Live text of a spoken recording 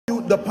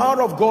the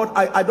power of God,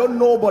 I don't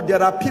know, but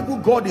there are people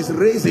God is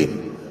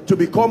raising to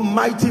become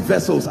mighty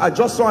vessels. I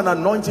just saw an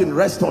anointing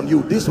rest on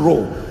you, this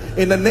row.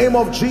 In the name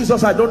of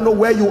Jesus, I don't know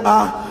where you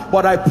are,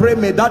 but I pray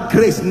may that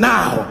grace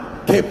now,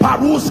 let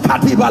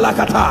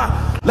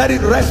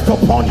it rest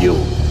upon you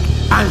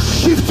and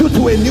shift you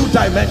to a new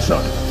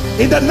dimension.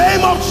 In the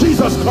name of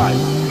Jesus Christ.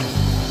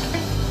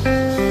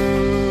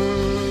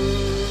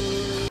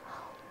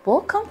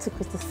 Welcome to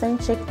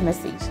Christocentric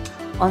Message.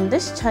 On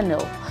this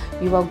channel,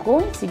 you are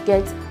going to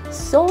get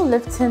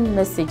soul-lifting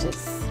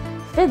messages,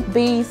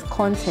 faith-based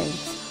content,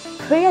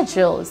 prayer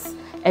drills,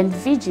 and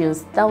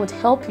videos that would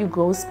help you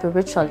grow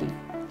spiritually.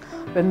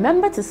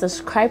 Remember to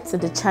subscribe to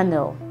the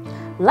channel,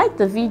 like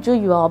the video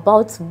you are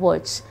about to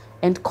watch,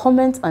 and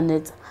comment on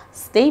it.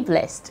 Stay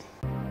blessed.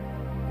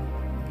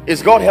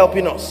 Is God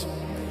helping us?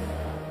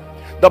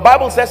 The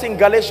Bible says in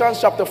Galatians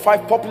chapter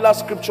 5, popular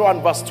scripture,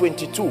 and verse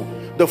 22,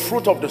 the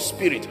fruit of the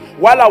Spirit.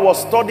 While I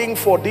was studying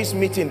for this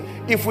meeting,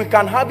 if we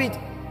can have it,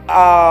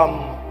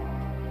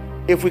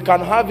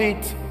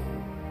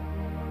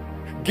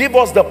 give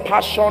us the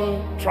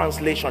Passion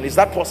Translation. Is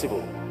that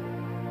possible?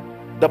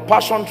 The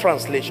Passion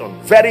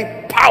Translation,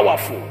 very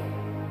powerful.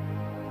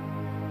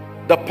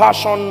 The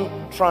Passion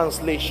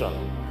Translation.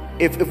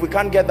 If we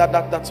can't get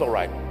that's all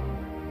right.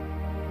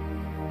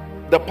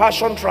 The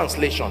Passion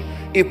Translation,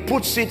 it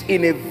puts it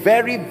in a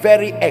very,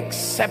 very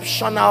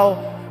exceptional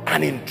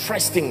and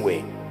interesting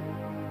way.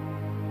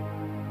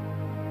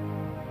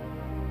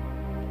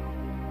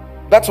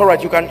 That's all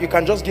right. You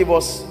can just give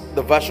us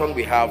the version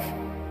we have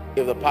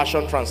if the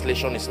Passion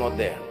Translation is not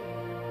there.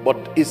 But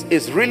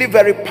it's really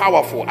very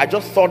powerful. I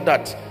just thought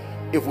that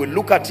if we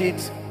look at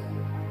it,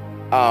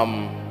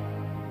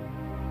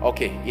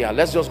 okay, yeah,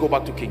 let's just go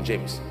back to King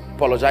James.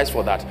 Apologize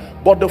for that.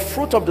 But the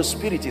fruit of the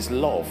Spirit is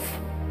love.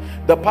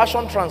 The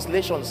Passion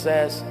Translation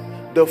says,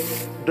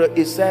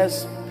 it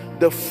says,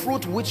 the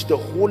fruit which the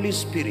Holy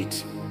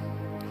Spirit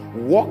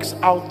works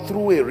out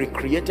through a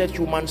recreated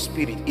human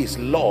spirit is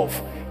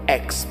love,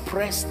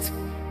 expressed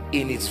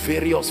in its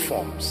various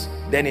forms.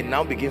 Then it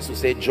now begins to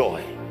say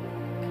joy,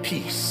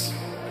 peace.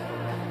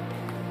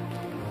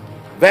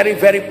 Very,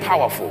 very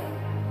powerful.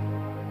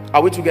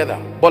 Are we together?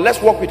 But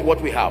let's work with what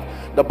we have.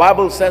 The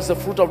Bible says the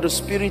fruit of the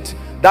Spirit,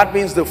 that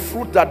means the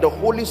fruit that the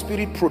Holy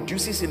Spirit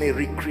produces in a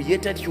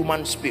recreated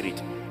human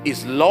spirit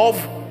is love.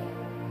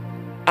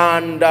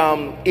 And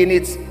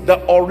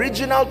the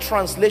original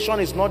translation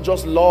is not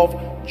just love,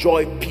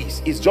 joy,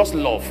 peace. It's just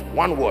love,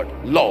 one word,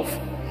 love.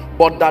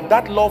 But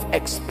that love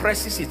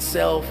expresses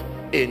itself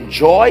in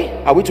joy.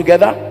 Are we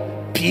together?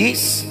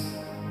 Peace.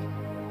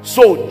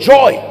 So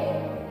joy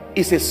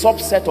is a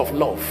subset of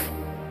love.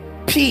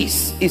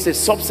 Peace is a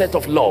subset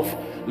of love.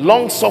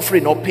 Long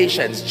suffering or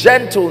patience,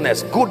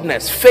 gentleness,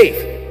 goodness,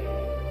 faith.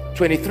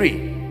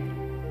 23.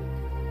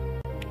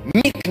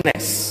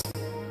 Meekness,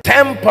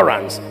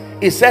 temperance.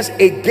 It says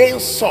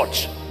against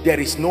such there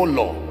is no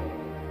law.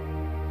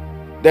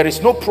 There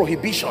is no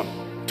prohibition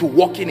to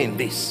walking in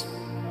this.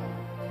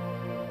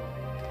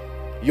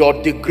 Your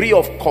degree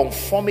of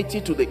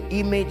conformity to the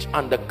image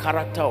and the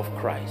character of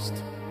Christ.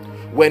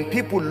 When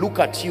people look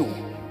at you,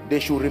 they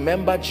should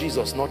remember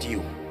Jesus, not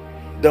you.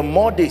 The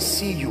more they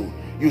see you,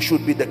 you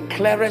should be the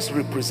clearest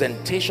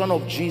representation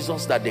of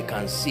Jesus that they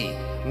can see,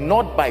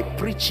 not by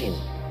preaching.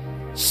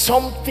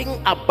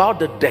 Something about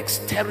the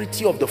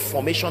dexterity of the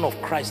formation of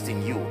Christ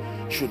in you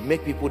should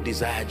make people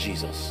desire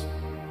Jesus.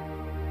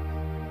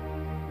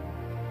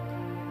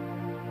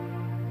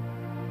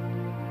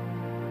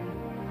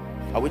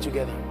 Are we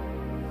together?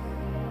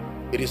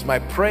 It is my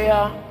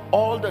prayer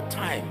all the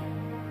time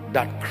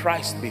that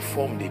Christ be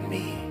formed in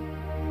me,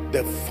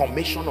 the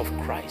formation of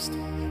Christ.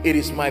 It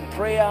is my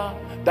prayer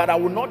that I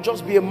will not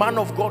just be a man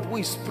of God who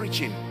is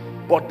preaching,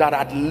 but that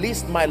at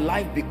least my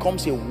life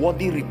becomes a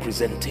worthy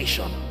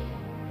representation,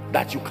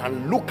 that you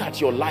can look at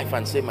your life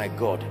and say, my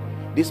God,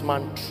 this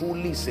man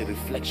truly is a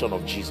reflection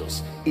of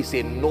Jesus. It's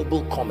a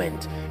noble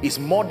comment. It's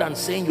more than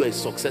saying you're a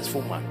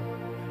successful man.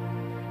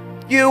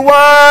 You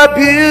are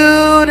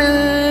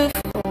beautiful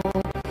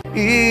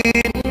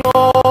in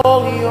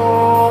all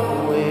your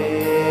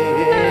ways.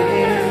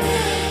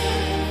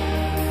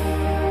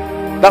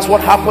 That's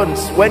what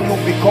happens when you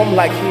become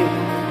like him.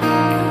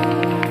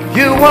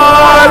 You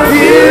are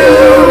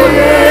beautiful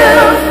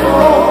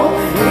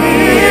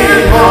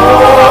in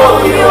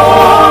all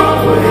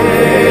your ways.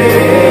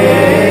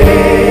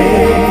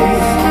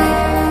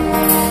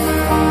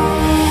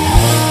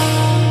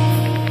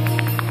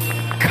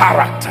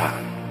 Character.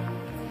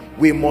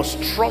 We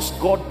must trust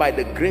God by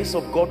the grace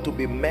of God to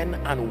be men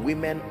and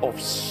women of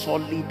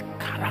solid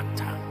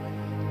character.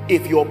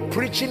 If your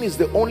preaching is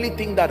the only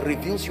thing that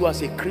reveals you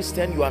as a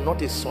Christian, you are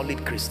not a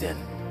solid Christian.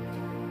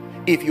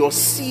 If your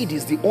seed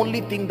is the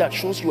only thing that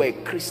shows you are a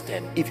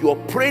Christian, if your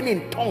praying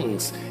in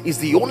tongues is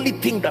the only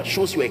thing that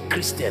shows you are a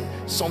Christian,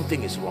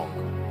 something is wrong.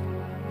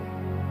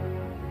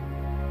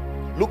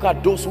 Look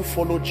at those who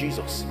follow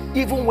Jesus.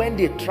 Even when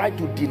they tried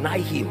to deny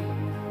him,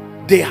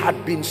 they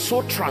had been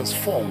so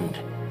transformed.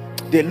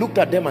 They looked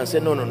at them and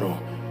said, no,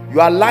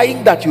 you are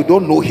lying that you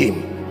don't know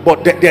him,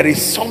 but there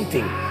is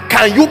something.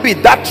 can you be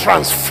that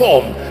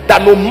transformed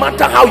that no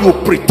matter how you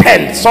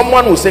pretend,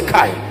 someone will say,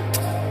 Kai,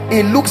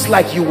 it looks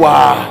like you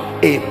are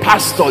a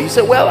pastor. You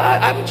say, well,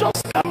 I'm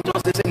just.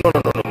 They say, no.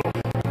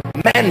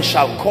 Men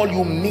shall call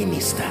you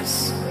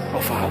ministers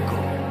of our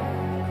God.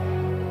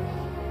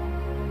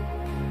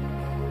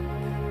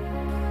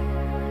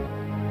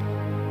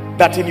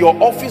 That in your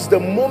office,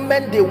 the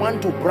moment they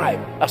want to bribe,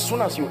 as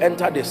soon as you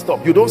enter, they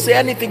stop. You don't say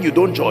anything, you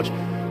don't judge.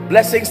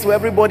 Blessings to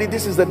everybody.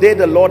 This is the day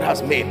the Lord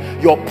has made.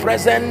 Your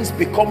presence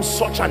becomes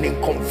such an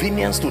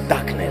inconvenience to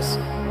darkness.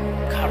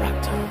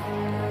 Character.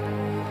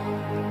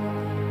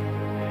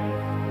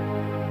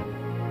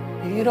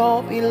 It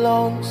all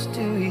belongs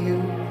to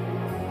you.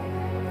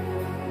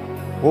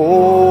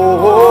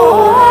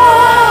 Oh,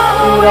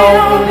 it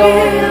all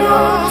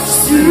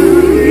belongs to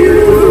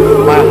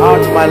you. My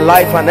heart, my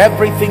life, and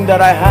everything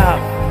that I have.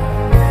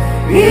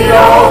 It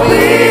all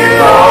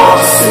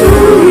belongs to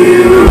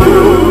you.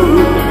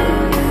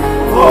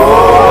 Oh.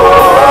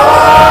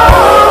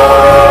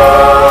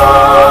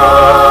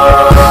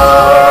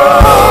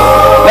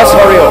 Let's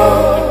hurry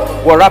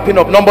up. We're wrapping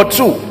up. Number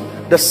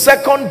 2, the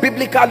second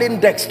biblical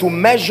index to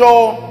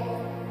measure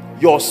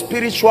your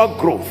spiritual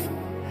growth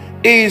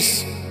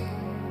is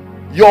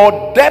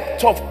your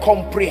depth of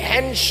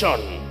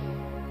comprehension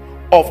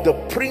of the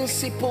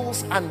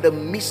principles and the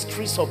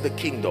mysteries of the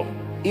kingdom.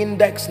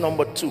 Index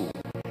number 2,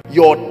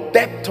 your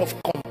depth of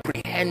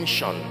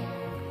comprehension,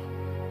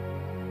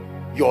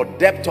 your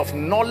depth of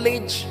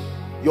knowledge,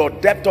 your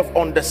depth of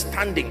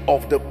understanding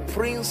of the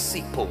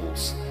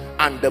principles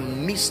and the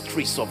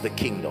mysteries of the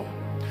kingdom.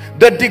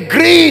 The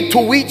degree to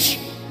which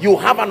you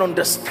have an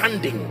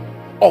understanding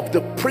of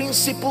the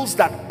principles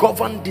that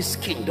govern this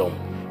kingdom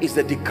is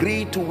the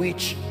degree to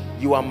which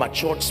you are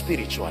matured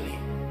spiritually.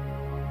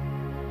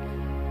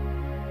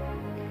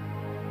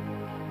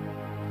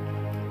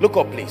 Look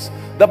up, please.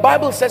 The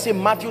Bible says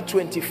in Matthew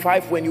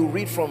 25, when you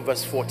read from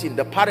verse 14,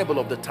 the parable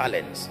of the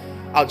talents.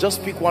 I'll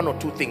just pick one or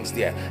two things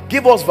there.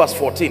 Give us verse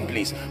 14,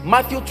 please.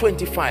 Matthew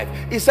 25.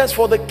 It says,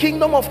 for the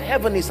kingdom of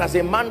heaven is as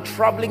a man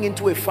traveling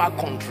into a far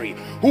country,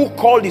 who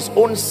called his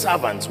own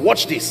servants,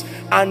 watch this,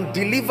 and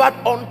delivered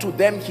unto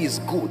them his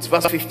goods.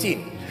 Verse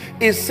 15.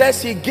 It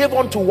says he gave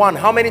unto one,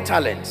 how many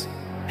talents?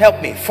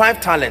 Help me,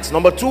 5 talents.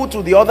 Number 2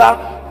 to the other,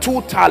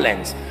 2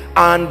 talents.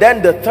 And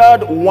then the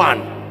third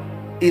one,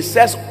 it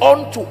says,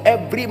 unto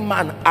every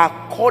man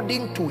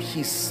according to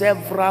his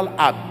several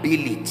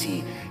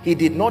ability. He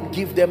did not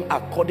give them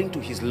according to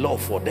his love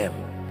for them,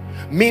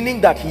 meaning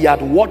that he had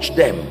watched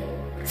them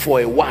for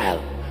a while,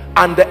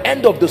 and the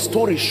end of the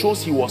story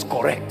shows he was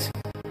correct,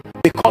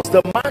 because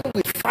the man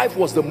with 5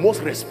 was the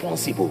most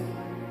responsible.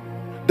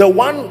 The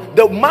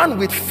man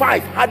with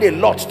 5 had a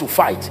lot to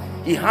fight.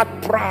 He had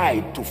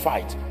pride to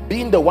fight.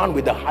 Being the one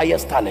with the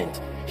highest talent,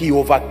 he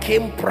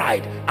overcame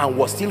pride and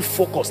was still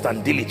focused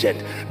and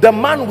diligent. The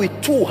man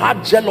with 2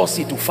 had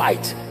jealousy to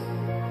fight,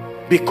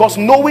 because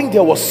knowing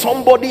there was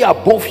somebody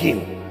above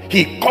him,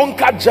 he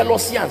conquered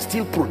jealousy and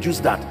still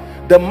produced that.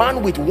 The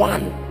man with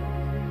 1,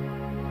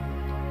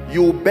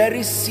 you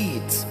bury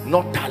seeds,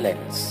 not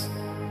talents.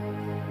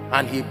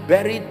 And he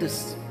buried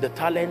the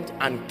talent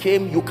and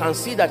came. You can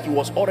see that he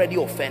was already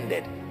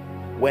offended.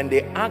 When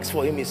they asked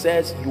for him, he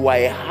says, you are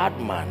a hard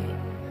man.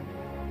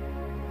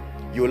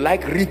 You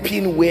like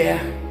reaping where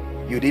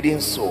you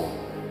didn't sow.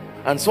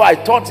 And so I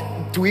thought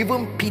to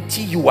even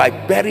pity you, I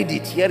buried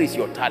it. Here is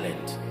your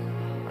talent.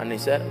 And he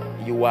said,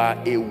 you are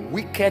a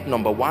wicked,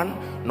 number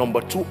 1.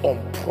 Number 2,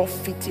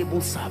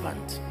 unprofitable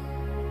servant.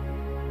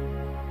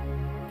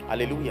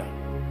 Hallelujah.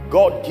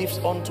 God gives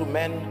unto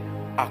men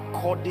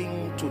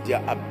according to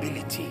their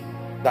ability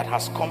that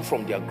has come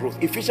from their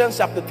growth. Ephesians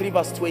chapter 3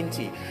 verse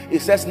 20,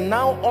 it says,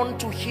 now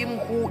unto him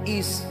who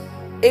is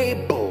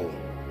able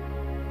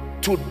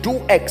to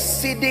do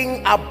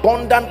exceeding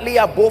abundantly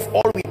above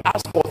all we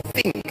ask or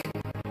think.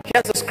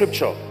 Here's the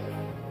scripture.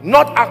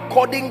 Not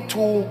according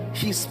to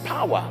his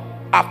power,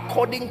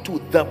 according to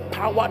the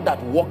power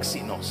that works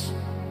in us.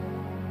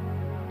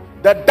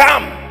 The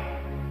dam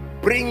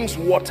brings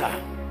water,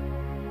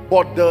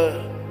 but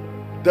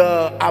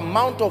the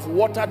amount of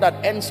water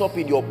that ends up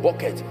in your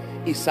bucket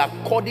is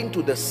according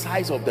to the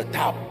size of the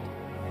tap,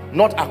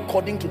 not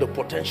according to the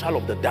potential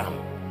of the dam.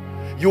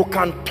 You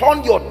can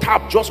turn your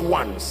tap just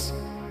once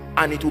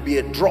and it will be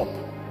a drop,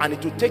 and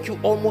it will take you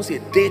almost a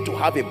day to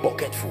have a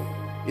bucket full.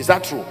 Is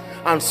that true?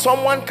 And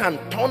someone can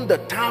turn the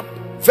tap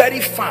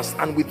very fast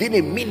and within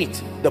a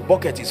minute the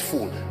bucket is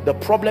full. The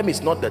problem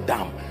is not the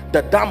dam.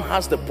 The dam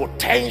has the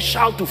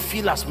potential to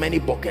fill as many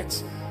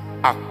buckets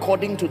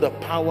according to the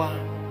power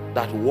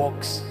that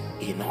works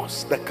in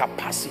us, the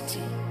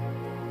capacity.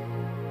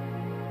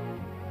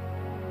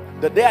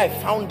 The day I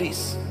found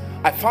this,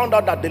 I found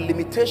out that the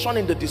limitation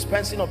in the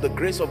dispensing of the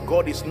grace of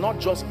God is not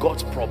just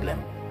God's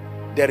problem.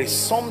 There is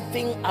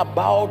something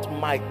about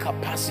my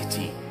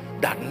capacity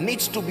that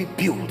needs to be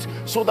built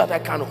so that I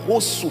can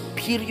host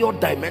superior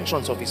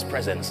dimensions of his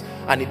presence.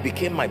 And it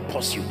became my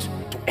pursuit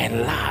to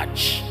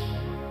enlarge.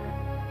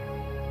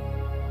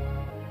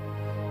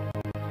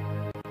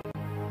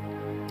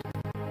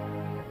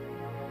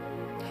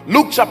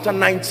 Luke chapter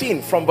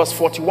 19 from verse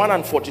 41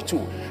 and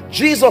 42.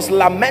 Jesus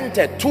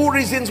lamented. Two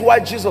reasons why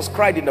Jesus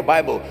cried in the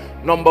Bible.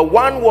 Number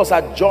one was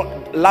at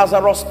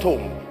Lazarus'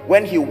 tomb,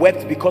 when he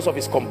wept because of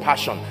his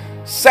compassion.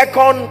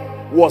 Second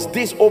was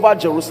this over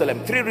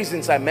Jerusalem. Three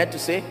reasons I meant to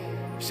say.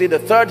 See, the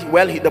third,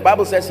 well, the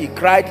Bible says he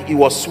cried, he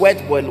was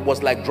sweat, well, it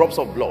was like drops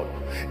of blood.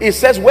 It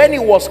says when he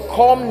was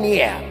come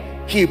near,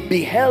 he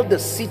beheld the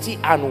city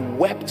and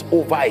wept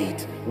over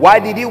it. Why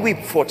did he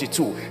weep?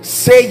 42,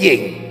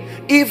 saying,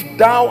 if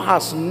thou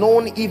hast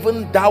known,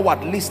 even thou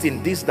at least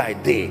in this thy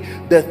day,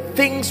 the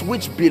things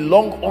which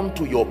belong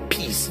unto your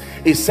peace.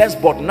 It says,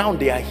 but now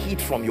they are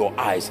hid from your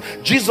eyes.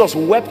 Jesus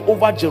wept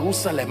over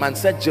Jerusalem and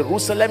said,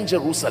 Jerusalem,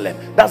 Jerusalem.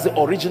 That's the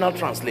original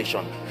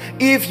translation.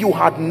 If you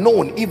had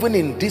known, even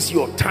in this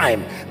your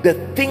time, the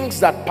things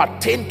that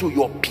pertain to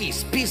your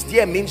peace. Peace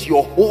there means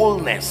your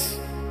wholeness.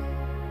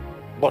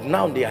 But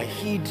now they are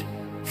hid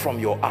from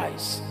your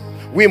eyes.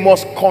 We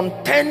must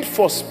contend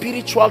for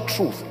spiritual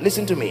truth.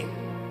 Listen to me.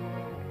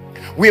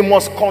 We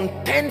must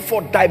contend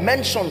for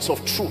dimensions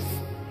of truth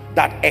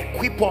that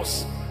equip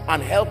us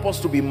and help us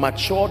to be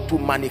matured to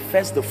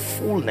manifest the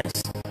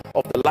fullness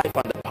of the life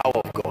and the power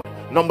of God.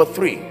 Number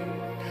three,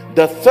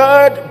 the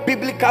third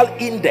biblical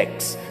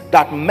index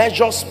that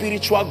measures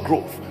spiritual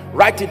growth,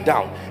 write it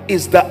down,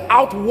 is the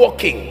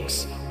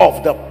outworkings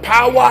of the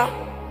power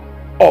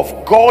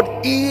of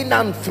God in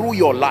and through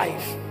your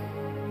life.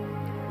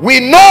 We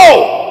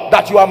know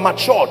that you are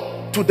matured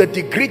to the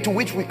degree to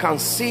which we can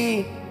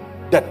see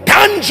the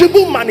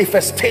tangible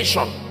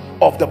manifestation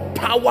of the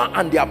power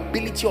and the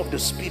ability of the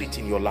Spirit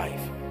in your life.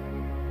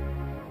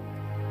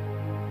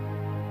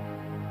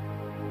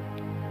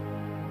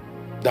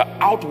 The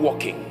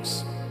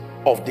outworkings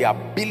of the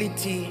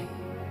ability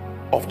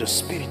of the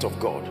Spirit of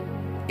God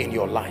in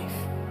your life.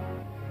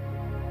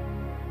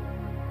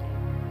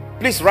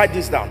 Please write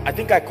this down. I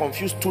think I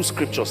confused two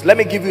scriptures. Let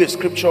me give you a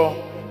scripture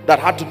that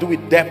had to do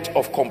with depth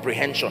of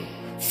comprehension.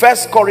 1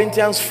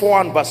 Corinthians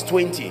 4 and verse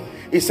 20.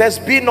 It says,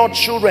 be not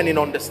children in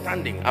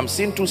understanding. I'm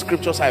seeing two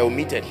scriptures I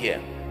omitted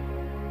here.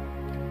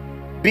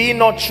 Be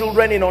not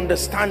children in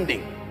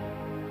understanding.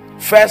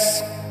 1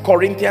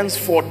 Corinthians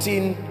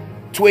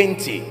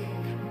 14:20.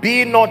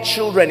 Be not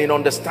children in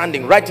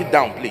understanding. Write it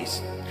down,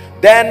 please.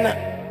 Then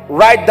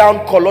write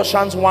down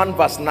Colossians 1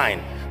 verse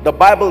 9. The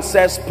Bible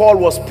says Paul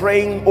was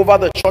praying over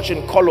the church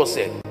in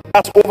Colossae.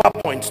 That's over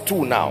point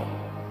 2 now.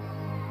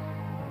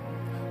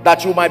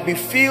 That you might be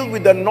filled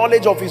with the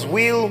knowledge of his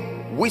will,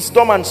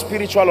 wisdom and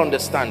spiritual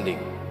understanding.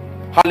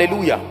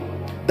 Hallelujah.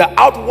 The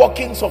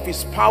outworkings of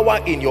his power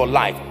in your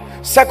life.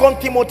 2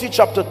 Timothy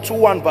chapter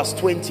 2 and verse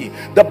 20.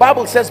 The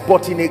Bible says,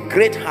 but in a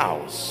great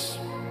house.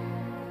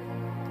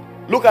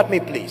 Look at me,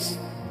 please.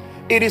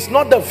 It is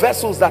not the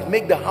vessels that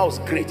make the house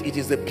great, it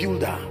is the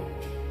builder.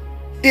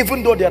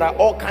 Even though there are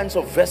all kinds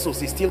of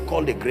vessels, it's still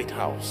called a great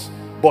house.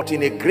 But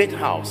in a great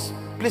house,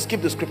 please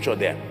keep the scripture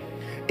there.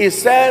 It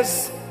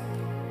says,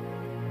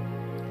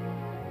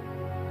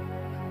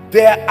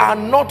 there are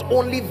not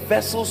only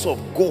vessels of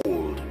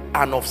gold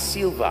and of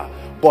silver,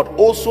 but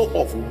also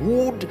of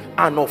wood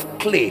and of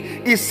clay.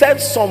 It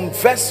said some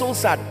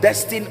vessels are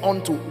destined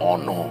unto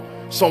honor,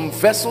 some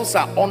vessels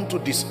are unto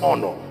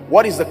dishonor.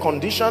 What is the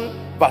condition?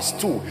 Verse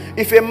 2.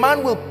 If a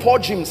man will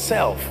purge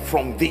himself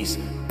from this,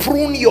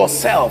 prune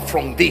yourself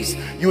from this,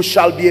 you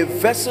shall be a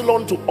vessel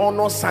unto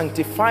honor,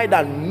 sanctified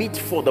and meet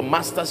for the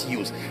master's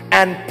use,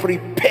 and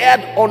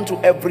prepared unto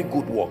every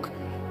good work.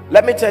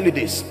 Let me tell you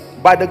this,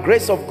 by the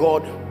grace of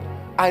God,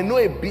 I know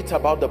a bit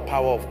about the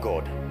power of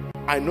God.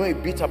 I know a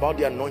bit about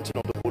the anointing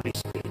of the Holy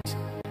Spirit.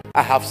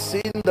 I have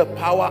seen the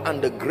power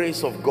and the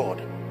grace of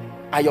God.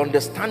 I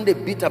understand a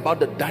bit about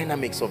the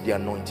dynamics of the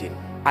anointing.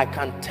 I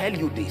can tell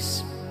you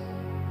this.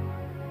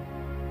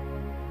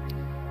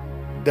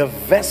 The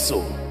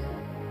vessel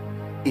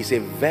is a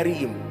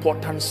very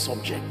important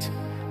subject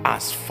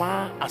as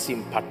far as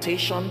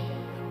impartation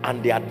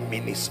and the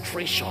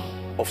administration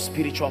of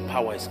spiritual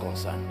power is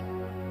concerned.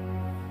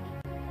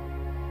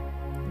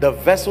 The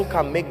vessel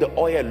can make the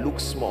oil look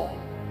small.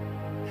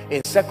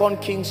 In 2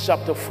 Kings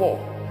chapter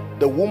 4,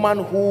 the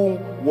woman who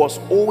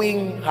was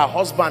owing, her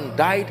husband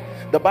died.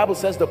 The Bible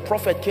says the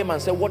prophet came and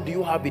said, what do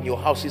you have in your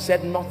house? She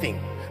said, nothing.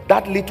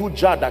 That little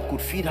jar that could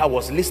feed her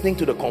was listening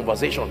to the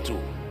conversation too,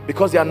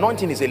 because the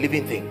anointing is a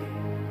living thing.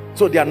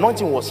 So the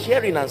anointing was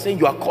hearing and saying,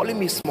 you are calling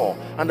me small.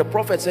 And the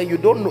prophet said, you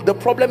don't know. The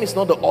problem is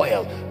not the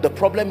oil. The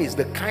problem is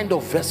the kind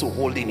of vessel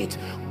holding it.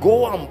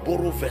 Go and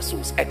borrow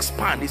vessels,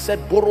 expand. He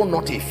said, borrow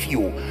not a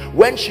few.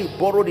 When she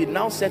borrowed, it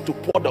now said to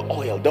pour the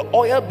oil. The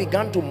oil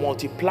began to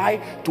multiply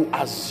to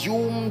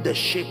assume the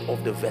shape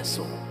of the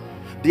vessel.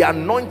 The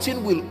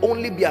anointing will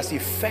only be as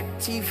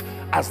effective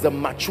as the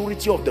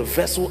maturity of the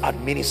vessel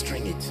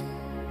administering it.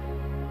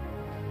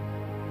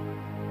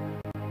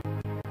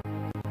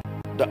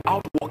 The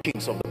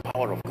outworkings of the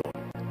power of God.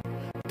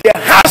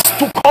 There has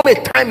to come a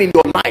time in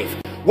your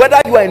life, whether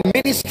you are in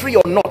ministry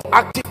or not,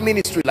 active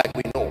ministry like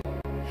we know,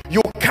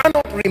 you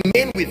cannot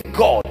remain with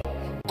God,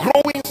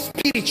 growing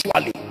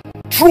spiritually,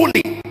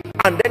 truly,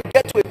 and then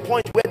get to a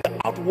point where the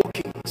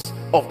outworkings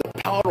of the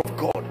power of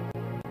God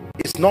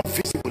is not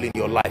visible in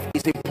your life,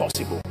 it's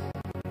impossible.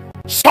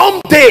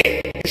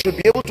 Someday you should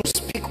be able to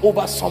speak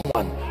over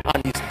someone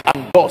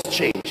and doors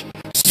change.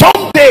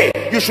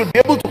 Someday you should be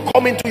able to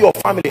come into your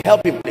family,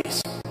 help in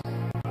place.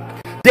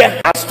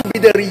 There has to be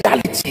the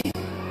reality.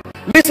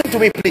 Listen to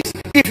me, please.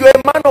 If you're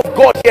a man of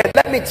God here,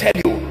 let me tell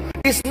you,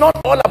 it's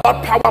not all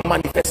about power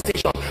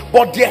manifestation,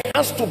 but there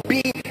has to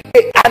be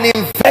an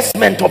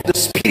investment of the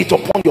Spirit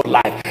upon your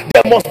life.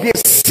 There must be a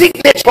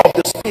signature of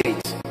the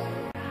Spirit.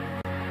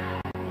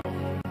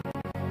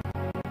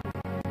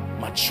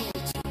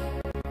 Maturity.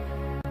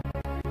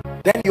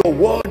 Then your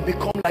word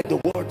become like the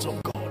words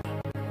of God.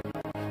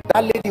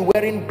 That lady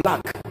wearing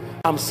black,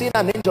 I'm seeing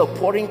an angel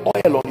pouring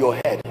oil on your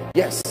head.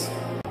 Yes,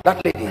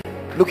 that lady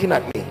looking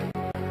at me.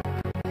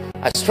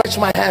 I stretch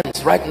my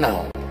hands right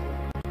now.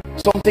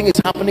 Something is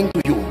happening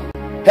to you.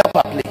 Help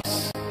her,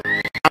 please.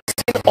 I'm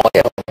seeing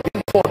oil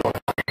being poured on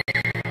her.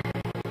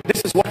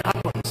 This is what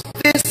happens.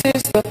 This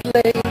is the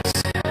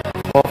place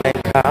of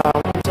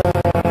encounter.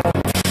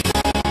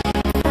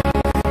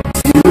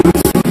 You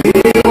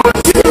what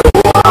you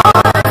want.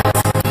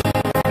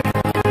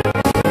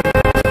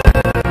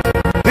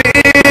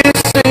 This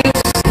is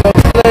the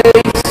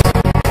place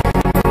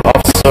of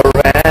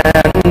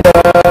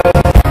surrender.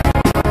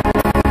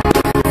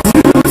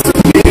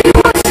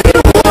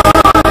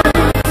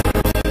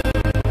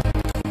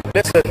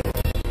 Listen,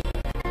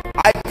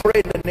 I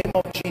pray in the name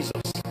of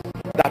Jesus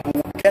that we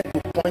will get to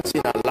points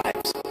in our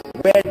lives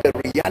where the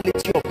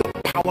reality of the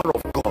power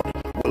of God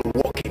will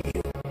walk in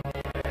you.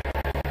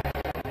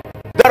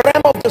 The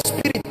realm of the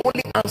Spirit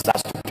only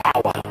answers to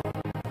power.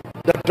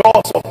 The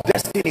doors of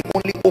destiny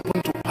only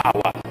open to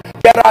power.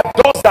 There are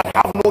doors that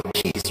have no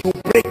keys. You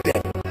break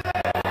them.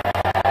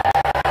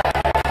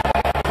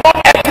 Not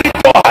every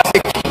door has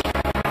a key.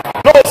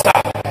 No, sir.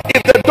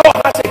 If the door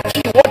has a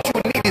key, what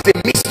you need is a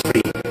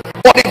mystery.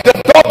 But if the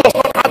door does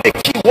not have a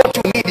key, what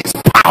you need is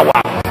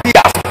power. He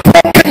has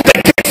broken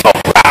the gates of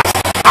brass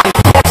and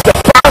cut the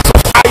bands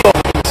of iron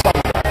in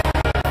sunder.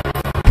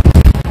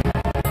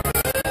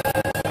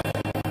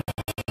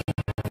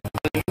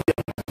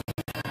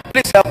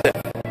 Please help them.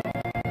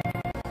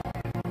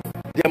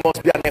 There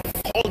must be an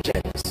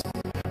effulgence.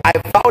 I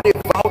vowed a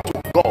vow to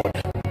God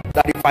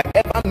that if I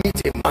ever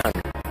meet a man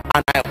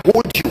and I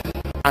hold you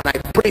and I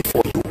pray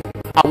for you,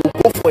 I will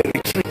go for a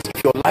retreat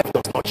if your life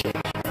does not change.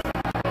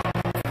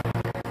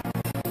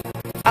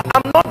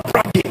 I'm not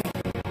bragging.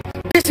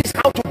 This is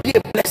how to be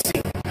a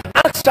blessing.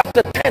 Acts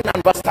chapter 10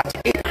 and verse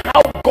 38.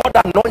 How God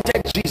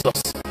anointed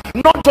Jesus.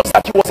 Not just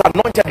that he was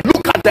anointed.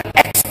 Look at the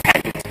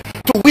extent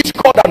to which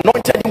God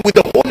anointed him with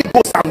the Holy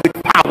Ghost and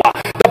with power.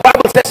 The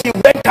Bible says he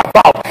went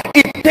about.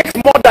 It takes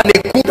more than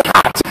a good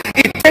heart.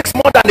 It takes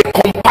more than a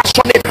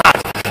compassionate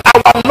heart.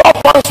 Our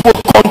loved ones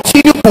will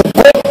continue to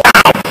go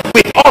down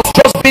with us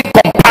just being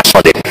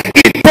compassionate.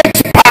 It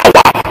takes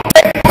power.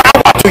 Take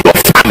power to your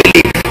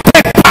family.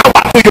 Take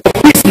power to your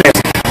business.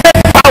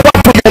 Take power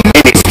to your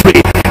ministry.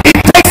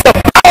 It takes the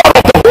power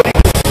of the Holy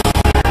Ghost.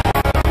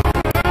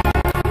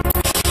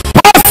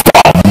 Pastor,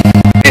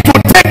 it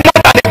will take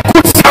more than a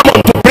good sermon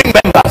to bring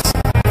members.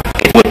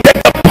 It will take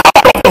the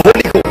power of the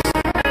Holy Ghost.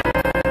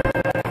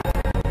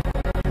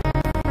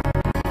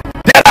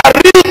 There are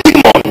real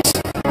demons.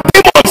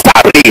 Demons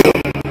are real.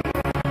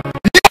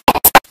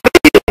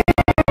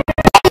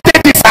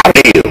 Entities are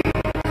real.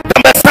 The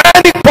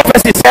Messianic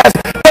prophecy says,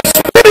 the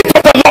Spirit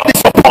of the Lord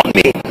is upon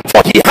me,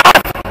 for he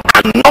hath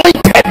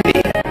anointed me.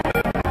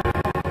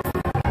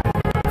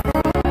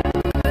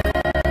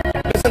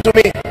 Listen to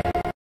me.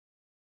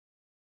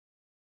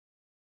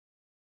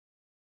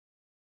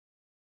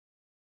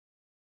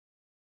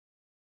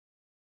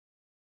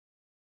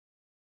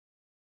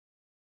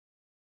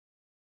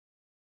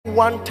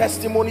 One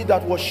testimony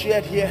that was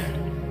shared here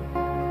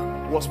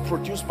was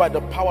produced by the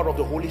power of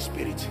the Holy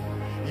Spirit.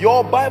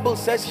 Your Bible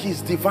says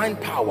his divine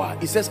power.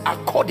 It says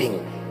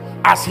according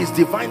as his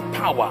divine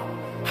power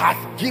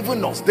hath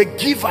given us. The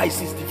giver is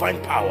his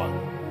divine power.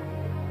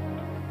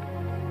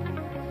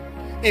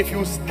 If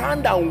you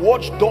stand and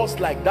watch doors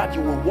like that,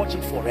 you will watch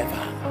it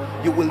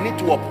forever. You will need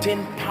to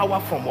obtain power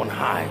from on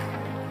high.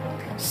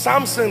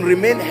 Samson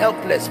remained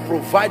helpless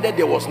provided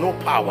there was no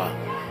power.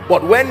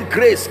 But when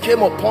grace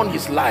came upon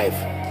his life,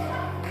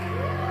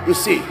 you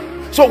see.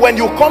 So when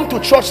you come to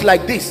church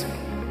like this,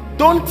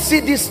 don't see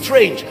this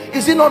strange.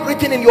 Is it not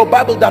written in your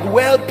Bible that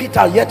well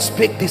Peter yet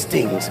spake these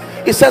things?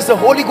 It says the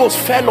Holy Ghost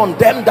fell on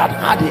them that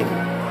had him.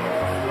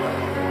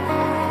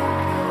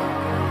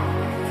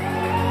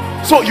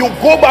 So you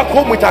go back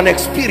home with an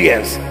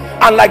experience,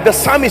 and like the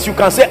psalmist you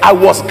can say, I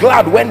was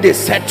glad when they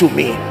said to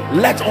me,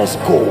 let us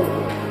go.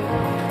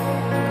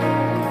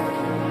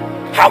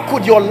 How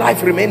could your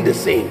life remain the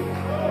same?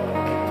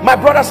 My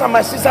brothers and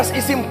my sisters,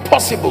 it's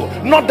impossible.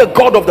 Not the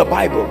God of the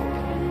Bible.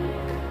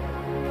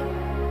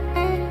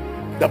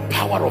 The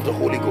power of the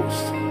Holy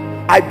Ghost.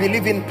 I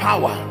believe in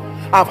power.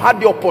 I've had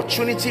the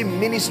opportunity in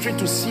ministry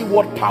to see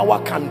what power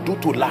can do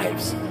to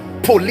lives.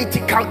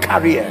 Political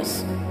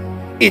careers.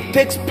 It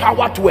takes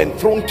power to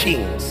enthrone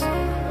kings.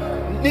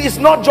 It's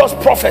not just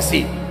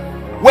prophecy.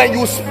 When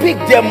you speak,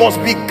 there must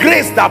be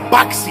grace that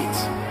backs it.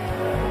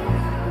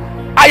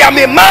 am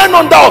a man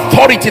under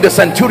authority, the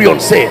centurion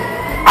said,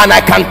 and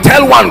I can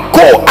tell one,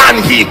 go,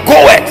 and he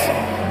goeth.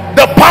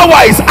 The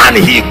power is and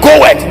he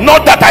goeth,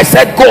 not that I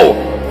said go.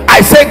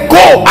 I said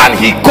go and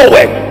he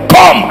goeth,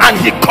 come and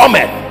he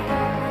cometh.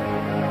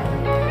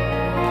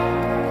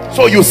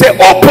 So you say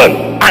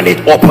open and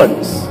it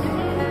opens,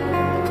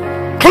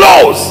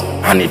 close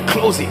and it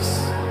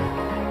closes.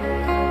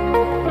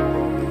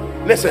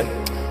 Listen,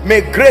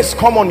 may grace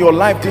come on your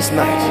life this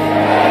night,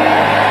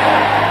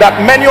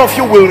 that many of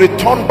you will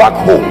return back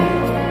home,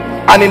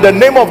 and in the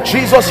name of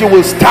Jesus you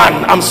will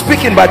stand. I'm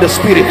speaking by the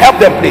Spirit. Help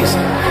them please.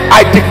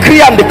 I decree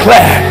and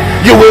declare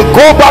you will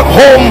go back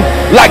home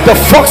like the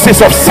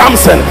foxes of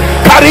Samson,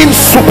 carrying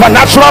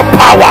supernatural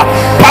power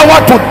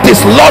to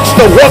dislodge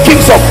the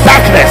workings of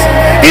darkness.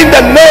 In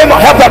the name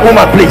of, help that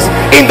woman please,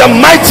 in the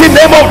mighty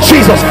name of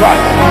Jesus Christ.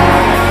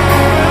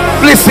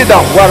 Please sit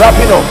down, we're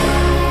wrapping up.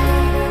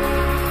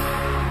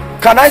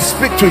 Can I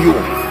speak to you?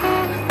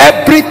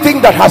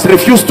 Everything that has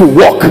refused to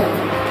work,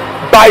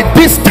 by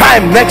this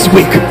time next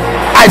week,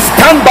 I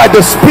stand by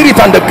the Spirit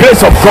and the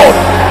grace of God.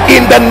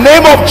 In the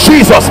name of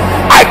Jesus,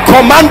 I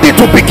command it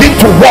to begin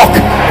to walk.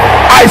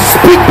 I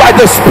speak by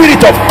the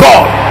Spirit of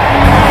God.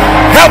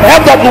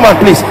 Help that woman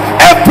please.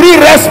 Every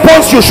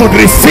response you should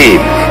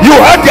receive, you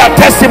heard their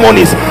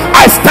testimonies.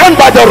 I stand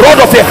by the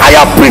rod of the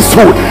higher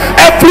priesthood.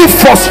 Every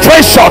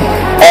frustration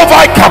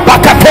over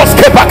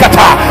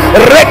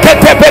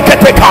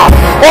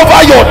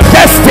over your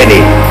destiny,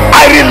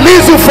 I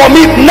release you from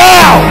it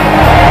now.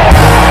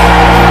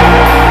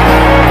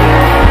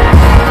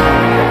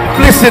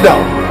 Please sit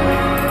down.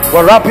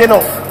 We're wrapping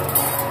up.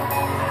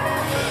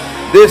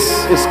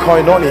 This is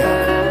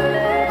koinonia.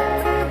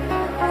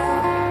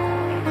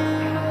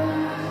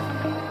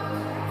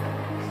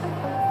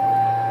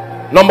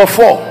 Number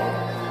 4,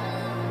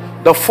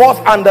 the fourth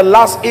and the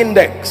last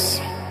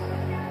index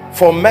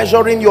for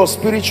measuring your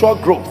spiritual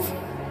growth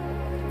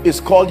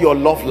is called your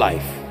love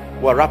life.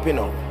 We're wrapping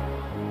up.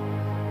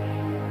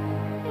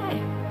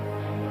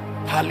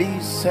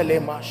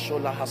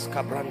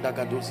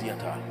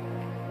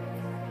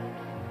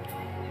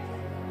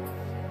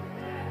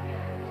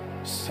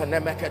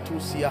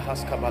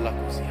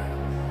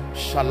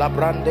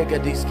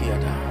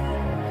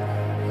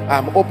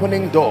 I'm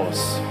opening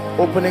doors,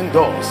 opening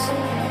doors.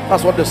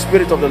 That's what the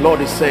Spirit of the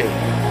Lord is saying.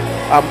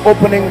 I'm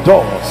opening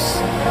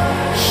doors.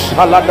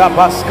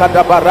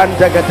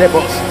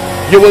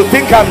 You will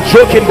think I'm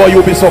joking, but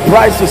you'll be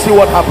surprised to see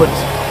what happens.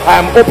 I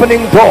am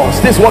opening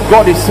doors. This is what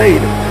God is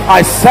saying.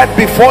 I set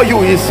before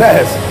you, he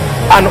says,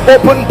 an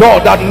open door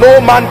that no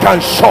man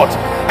can shut.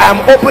 I am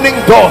opening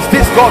doors.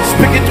 This God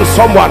speaking to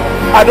someone.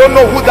 I don't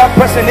know who that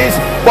person is,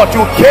 but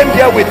you came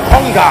here with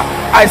hunger.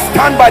 I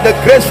stand by the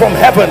grace from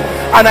heaven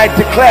and I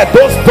declare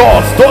those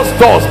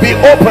doors be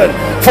open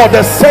for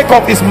the sake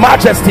of his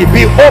majesty.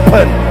 Be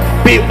open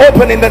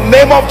in the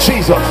name of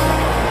Jesus.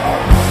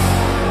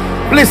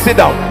 Please sit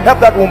down. Help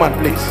that woman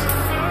please.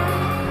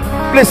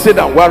 Please sit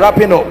down. We're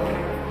wrapping up.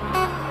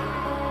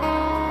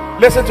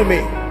 Listen to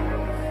me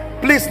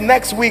please.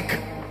 Next week,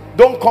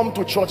 don't come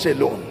to church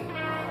alone.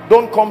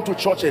 Don't come to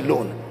church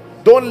alone.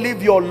 Don't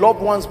leave your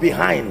loved ones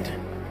behind.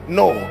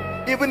 No,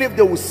 even if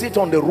they will sit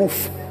on the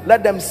roof,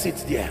 let them sit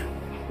there.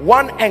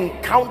 One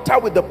encounter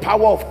with the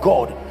power of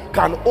God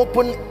can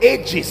open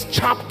ages,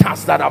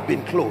 chapters that have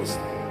been closed.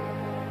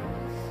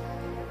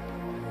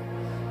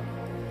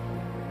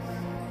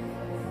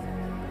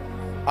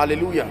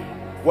 Hallelujah.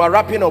 We're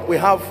wrapping up. We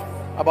have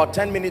about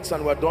 10 minutes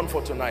and we're done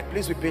for tonight.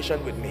 Please be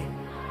patient with me.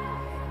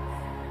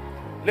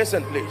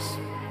 Listen please.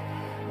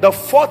 The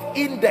fourth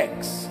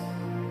index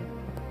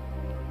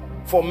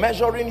for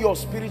measuring your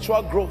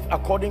spiritual growth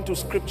according to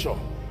scripture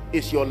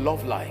is your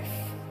love life.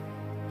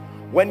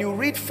 When you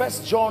read 1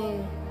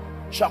 John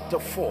chapter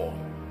 4,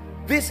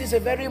 this is a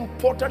very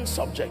important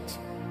subject.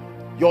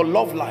 Your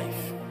love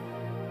life.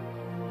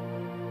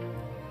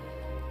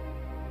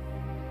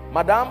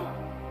 Madam,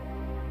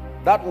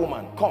 that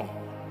woman, come.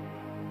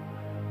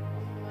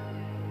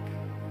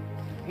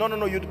 No,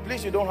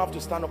 please, you don't have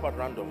to stand up at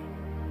random.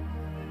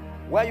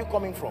 Where are you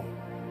coming from?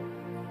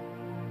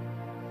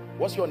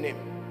 What's your name?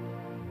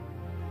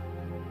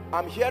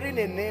 I'm hearing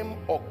a name,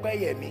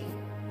 Okpeyemi.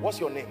 What's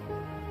your name?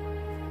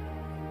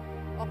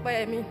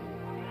 Okpeyemi.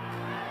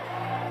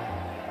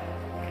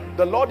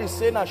 The Lord is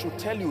saying I should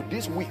tell you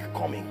this week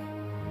coming,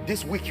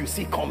 this week you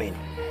see coming,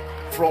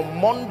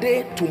 from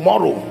Monday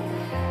tomorrow,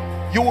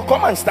 you will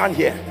come and stand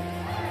here.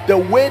 The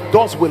way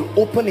doors will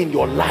open in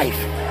your life,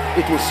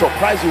 it will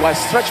surprise you. I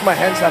stretch my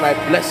hands and I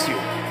bless you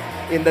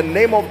in the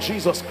name of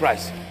Jesus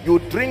Christ. You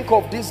drink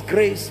of this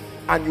grace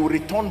and you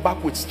return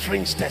back with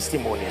strange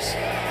testimonies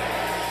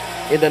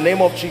in the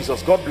name of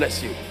Jesus. God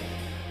bless you.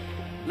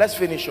 Let's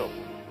finish up.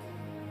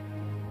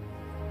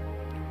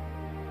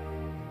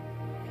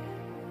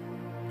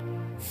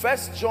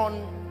 First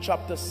John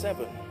chapter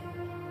 7,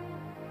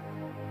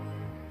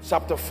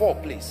 chapter 4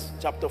 please,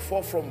 chapter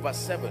 4 from verse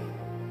 7.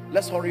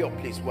 Let's hurry up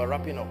please, we're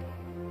wrapping up.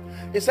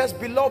 It says,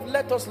 beloved,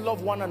 let us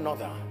love one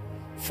another,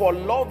 for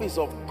love is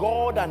of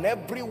God, and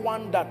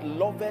everyone that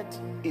loveth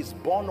is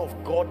born of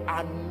God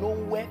and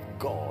knoweth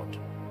God.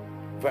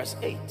 verse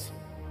 8.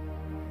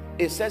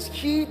 It says,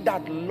 he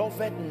that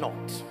loveth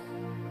not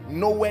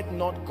knoweth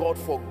not God,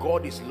 for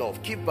God is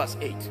love. Keep verse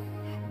 8.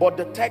 But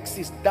the text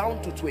is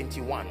down to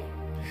 21.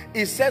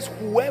 It says,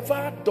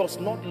 whoever does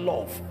not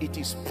love, it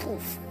is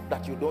proof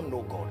that you don't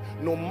know God.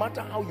 No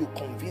matter how you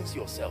convince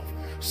yourself,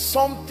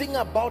 something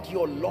about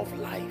your love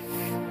life.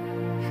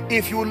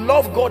 If you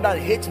love God and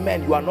hate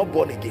men, you are not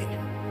born again.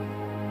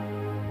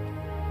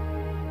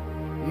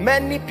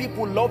 Many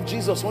people love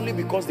Jesus only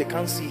because they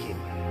can't see him.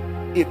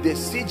 If they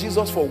see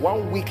Jesus for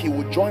 1 week, he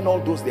will join all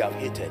those they have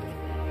hated.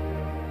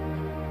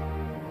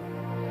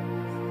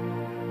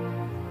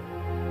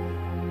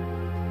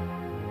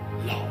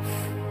 Love.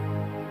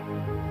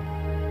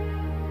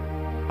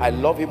 I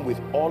love him with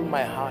all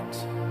my heart.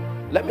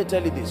 Let me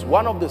tell you this,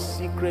 one of the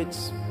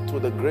secrets to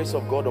the grace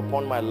of God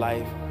upon my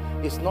life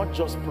is not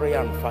just prayer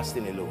and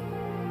fasting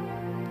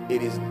alone.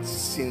 It is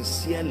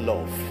sincere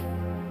love.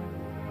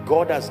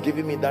 God has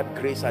given me that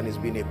grace, and it's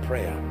been a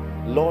prayer.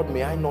 Lord,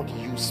 may I not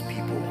use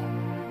people.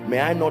 May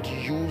I not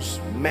use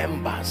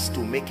members to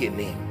make a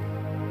name.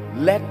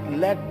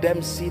 Let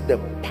them see the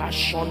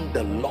passion,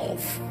 the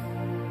love.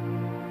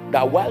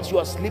 That whilst you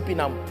are sleeping,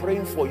 I'm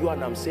praying for you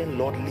and I'm saying,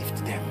 Lord,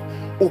 lift them.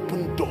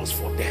 Open doors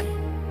for them.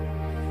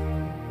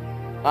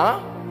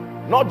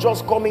 Not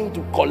just coming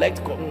to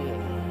collect,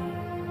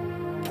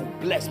 to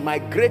bless. My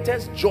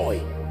greatest joy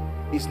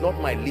is not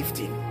my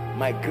lifting.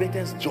 My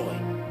greatest joy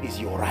is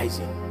your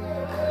rising.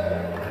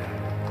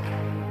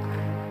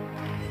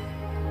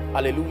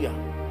 Hallelujah.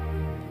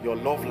 Your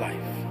love life.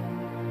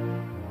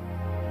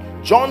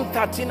 John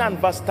 13 and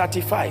verse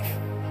 35.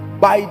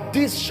 By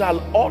this shall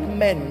all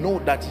men know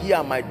that ye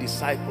are my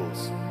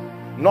disciples.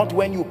 Not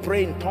when you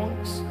pray in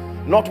tongues,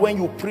 not when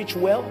you preach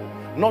well,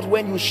 not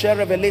when you share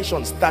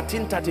revelations.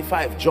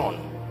 13:35, John.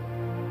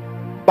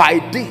 By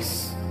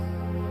this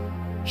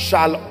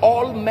shall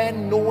all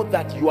men know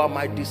that you are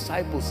my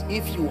disciples,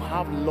 if you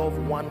have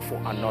love one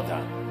for another.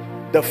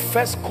 The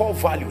first core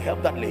value,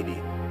 help that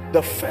lady.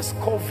 The first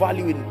core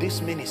value in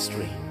this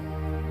ministry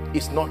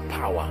is not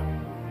power,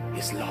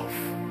 it's love.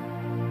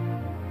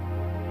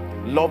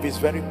 Love is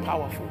very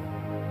powerful.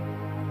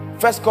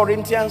 1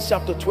 Corinthians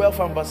chapter 12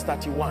 and verse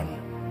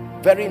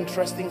 31. Very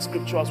interesting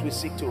scripture as we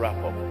seek to wrap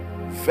up.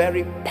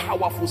 Very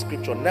powerful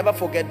scripture. Never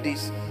forget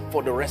this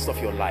for the rest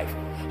of your life.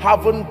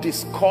 Having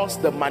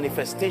discussed the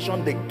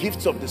manifestation, the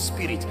gifts of the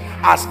Spirit,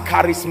 as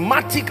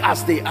charismatic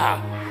as they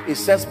are, it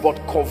says, but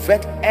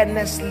covet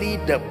earnestly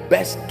the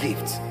best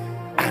gifts,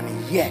 and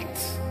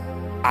yet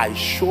I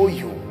show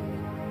you,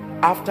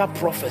 after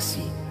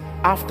prophecy,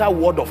 after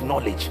word of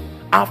knowledge,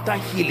 after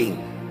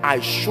healing, I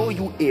show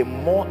you a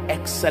more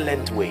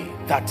excellent way.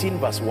 13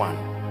 verse 1.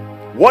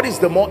 What is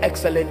the more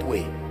excellent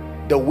way?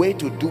 The way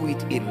to do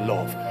it in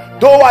love.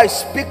 Though I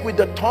speak with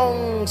the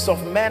tongues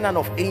of men and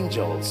of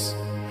angels,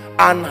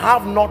 and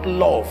have not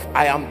love,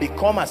 I am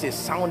become as a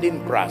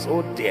sounding brass.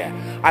 Oh dear,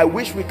 I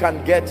wish we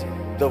can get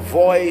the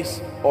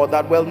voice, or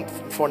that, well,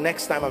 for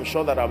next time I'm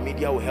sure that our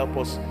media will help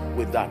us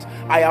with that.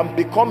 I am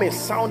become a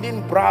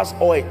sounding brass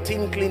or a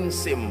tinkling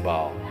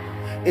cymbal.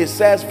 It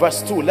says,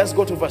 verse 2, let's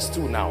go to verse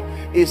 2 now.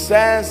 It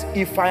says,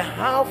 if I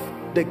have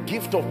the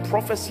gift of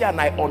prophecy and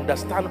I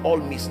understand all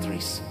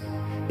mysteries.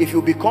 If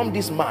you become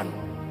this man,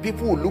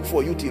 people will look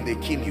for you till they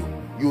kill you.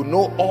 You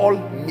know all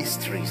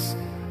mysteries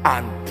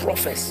and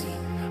prophecy,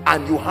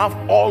 and you have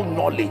all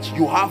knowledge,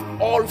 you have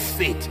all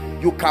faith,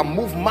 you can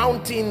move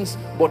mountains,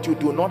 but you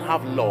do not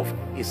have love.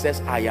 It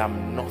says, I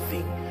am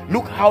nothing.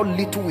 Look how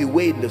little we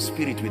weigh in the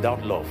spirit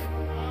without love.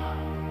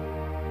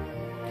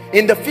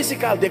 In the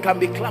physical, they can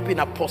be clapping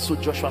Apostle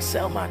Joshua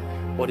Selman,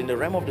 but in the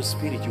realm of the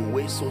spirit, you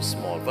weigh so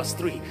small. Verse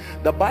 3,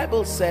 the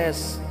Bible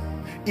says,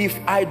 if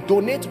I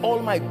donate all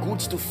my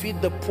goods to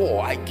feed the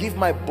poor, I give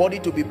my body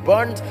to be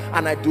burnt,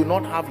 and I do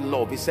not have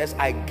love, it says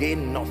I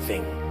gain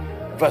nothing.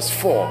 Verse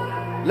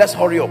 4, let's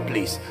hurry up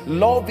please.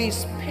 Love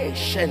is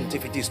patient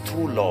if it is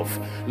true love.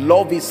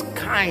 Love is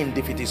kind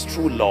if it is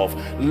true love.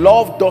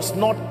 Love does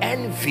not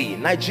envy.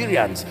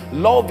 Nigerians,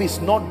 love is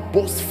not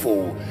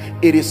boastful.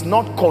 It is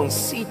not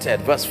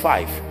conceited. Verse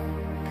 5,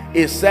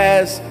 it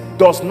says,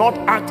 does not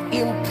act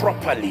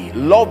improperly.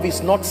 Love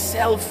is not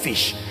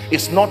selfish.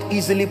 It's not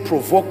easily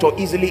provoked or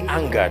easily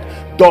angered.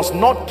 Does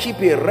not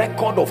keep a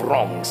record of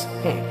wrongs.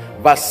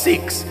 Verse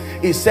 6,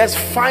 it says,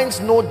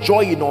 finds no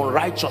joy in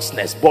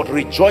unrighteousness, but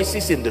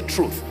rejoices in the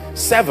truth.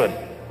 7,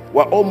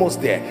 we're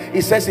almost there.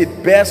 It says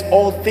it bears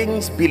all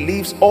things,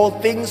 believes all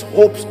things,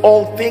 hopes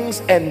all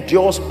things,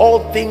 endures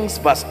all things.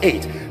 Verse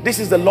 8, this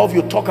is the love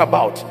you talk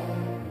about.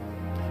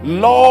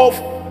 Love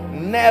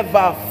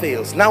never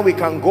fails. Now we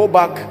can go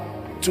back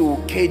to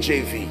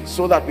KJV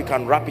so that we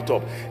can wrap it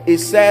up. It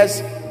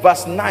says,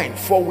 verse 9,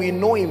 for we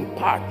know in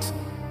part.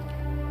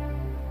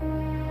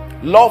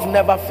 Love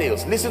never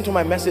fails. Listen to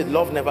my message,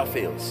 love never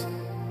fails.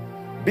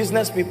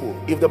 Business people,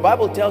 if the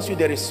Bible tells you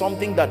there is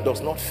something that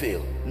does not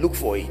fail, look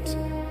for it.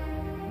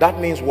 That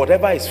means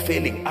whatever is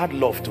failing, add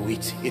love to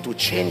it. It will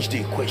change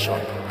the equation.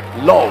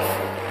 Love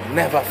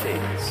never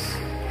fails.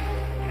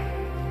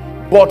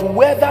 But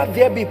whether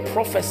there be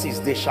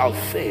prophecies, they shall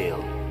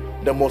fail.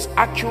 The most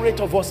accurate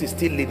of us is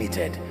still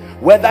limited.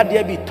 Whether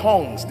there be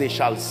tongues, they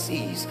shall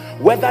cease.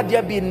 Whether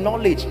there be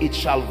knowledge, it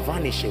shall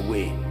vanish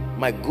away.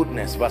 My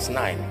goodness, verse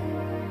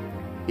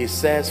 9. It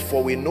says,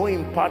 for we know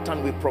in part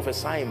and we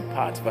prophesy in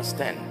part. Verse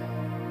 10.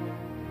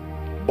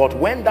 But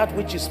when that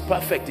which is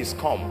perfect is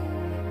come,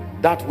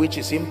 that which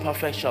is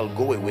imperfect shall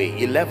go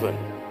away. 11.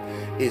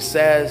 It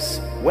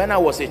says, when I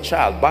was a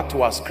child, back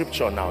to our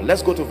scripture now.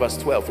 Let's go to verse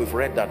 12. We've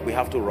read that, we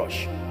have to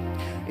rush.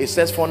 It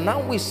says, for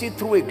now we see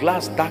through a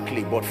glass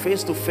darkly, but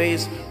face to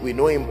face we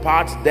know in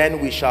part,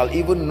 then we shall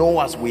even know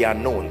as we are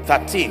known.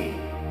 13.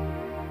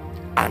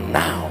 And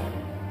now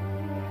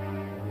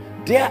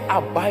there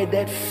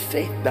abideth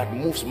faith that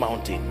moves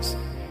mountains.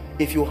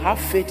 If you have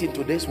faith in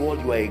today's world,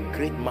 you are a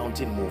great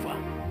mountain mover.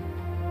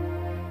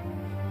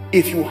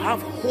 If you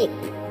have hope,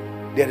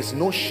 there is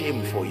no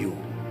shame for you,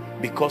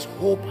 because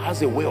hope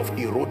has a way of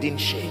eroding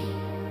shame.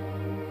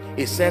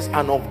 It says,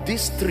 and of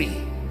these three,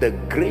 the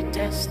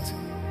greatest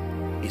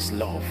is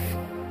love.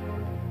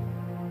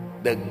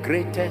 The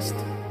greatest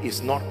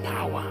is not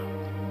power.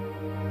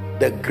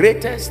 The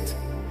greatest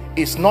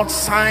is not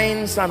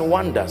signs and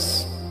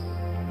wonders.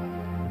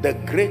 The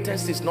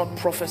greatest is not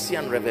prophecy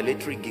and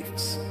revelatory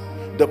gifts.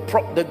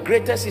 The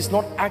greatest is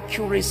not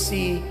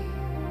accuracy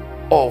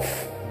of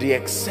the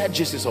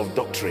exegesis of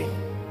doctrine.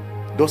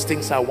 Those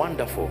things are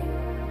wonderful,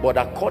 but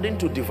according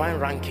to divine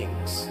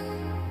rankings,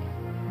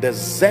 the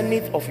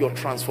zenith of your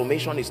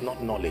transformation is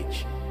not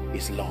knowledge,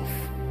 it's love.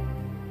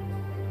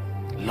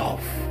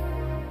 Love.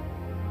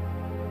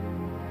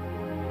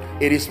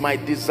 It is my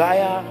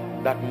desire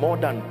that more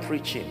than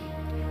preaching,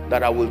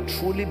 that I will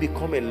truly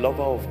become a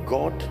lover of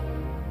God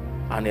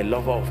and a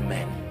lover of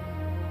men.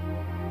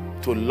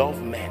 To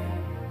love men.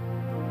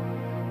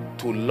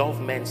 To love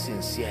men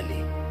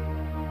sincerely.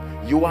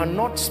 You are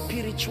not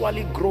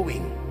spiritually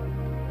growing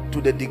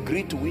to the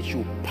degree to which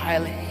you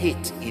pile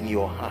hate in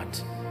your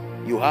heart.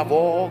 You have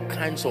all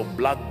kinds of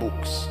black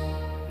books.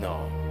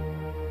 No.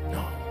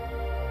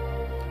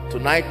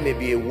 Tonight may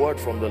be a word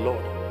from the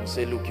Lord and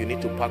say, look, you need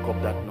to pack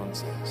up that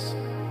nonsense.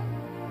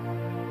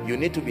 You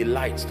need to be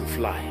light to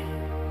fly.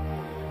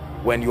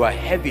 When you are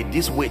heavy,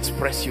 these weights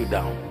press you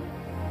down.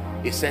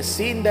 It says,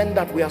 seeing then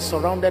that we are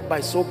surrounded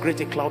by so great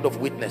a cloud of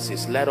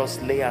witnesses, let us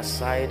lay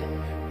aside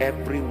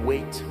every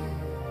weight,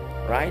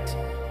 right?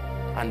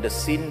 And the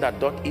sin that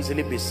doth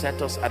easily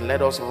beset us, and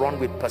let us run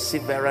with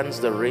perseverance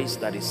the race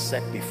that is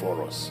set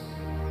before us.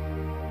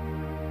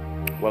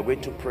 We're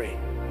going to pray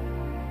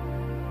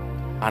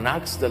and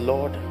ask the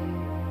Lord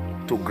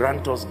to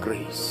grant us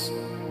grace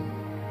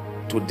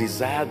to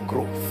desire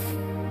growth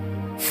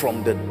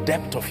from the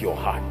depth of your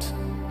heart.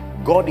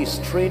 God is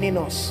training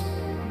us.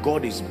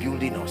 God is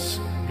building us.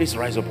 Please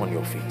rise up on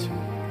your feet.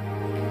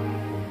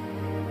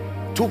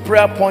 2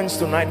 prayer points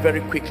tonight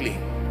very quickly.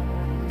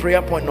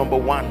 Prayer point number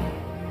 1.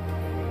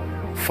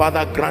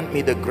 Father, grant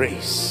me the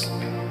grace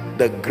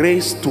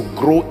to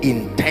grow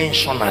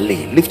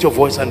intentionally. Lift your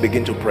voice and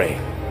begin to pray.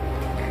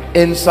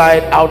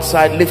 Inside,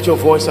 outside, lift your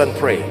voice and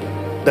pray.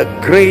 The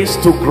grace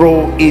to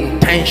grow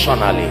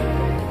intentionally.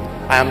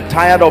 I am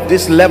tired of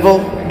this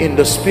level in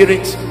the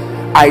spirit.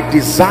 I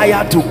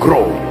desire to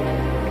grow.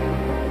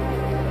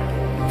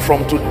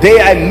 From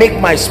today, I make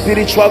my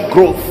spiritual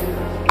growth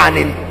an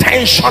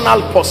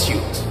intentional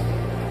pursuit.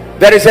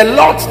 There is a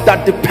lot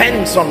that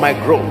depends on my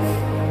growth.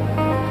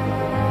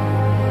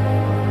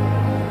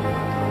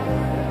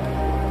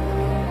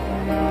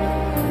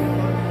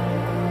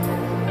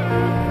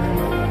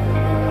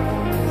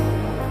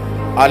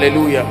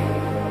 Hallelujah.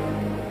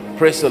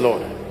 Praise the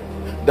Lord.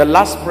 The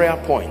last prayer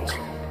point.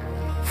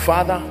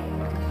 Father,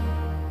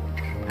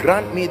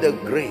 grant me the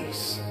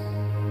grace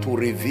to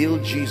reveal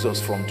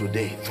Jesus from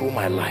today through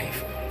my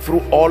life,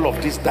 through all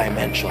of these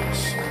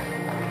dimensions.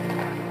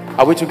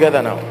 Are we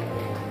together now?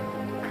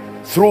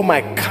 Through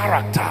my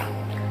character,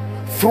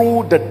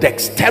 through the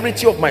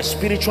dexterity of my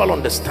spiritual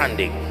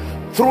understanding,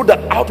 through the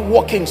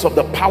outworkings of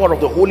the power of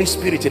the Holy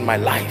Spirit in my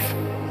life,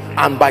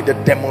 and by the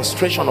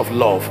demonstration of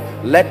love,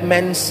 let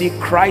men see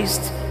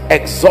Christ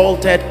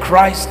exalted,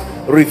 Christ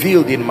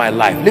revealed in my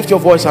life. Lift your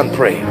voice and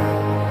pray.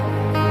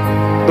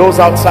 Those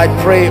outside,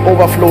 pray.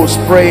 Overflows,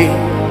 pray.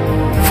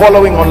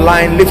 Following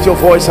online, lift your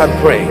voice and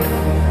pray.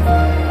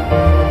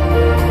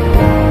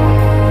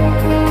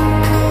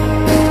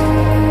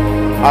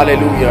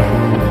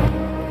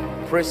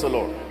 Hallelujah. Praise the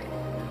Lord.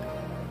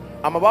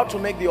 I'm about to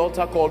make the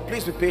altar call.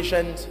 Please be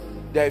patient.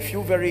 There are a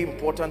few very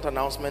important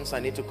announcements I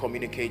need to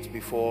communicate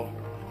before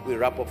we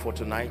wrap up for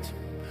tonight.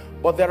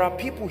 But there are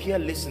people here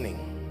listening.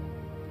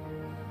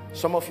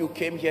 Some of you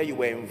came here, you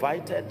were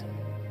invited.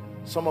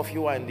 Some of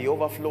you are in the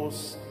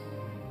overflows,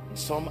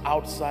 some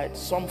outside,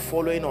 some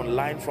following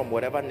online from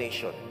whatever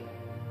nation.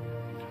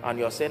 And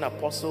you're saying,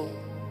 Apostle,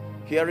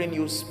 hearing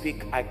you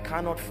speak, I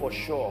cannot for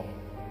sure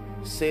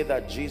say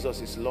that Jesus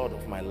is Lord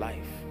of my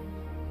life.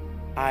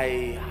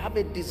 I have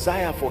a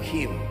desire for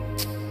him,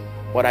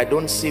 but I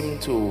don't seem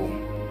to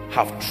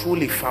have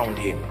truly found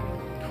him.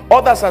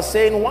 Others are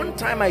saying, one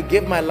time I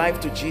gave my life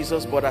to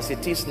Jesus, but as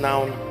it is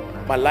now,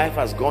 my life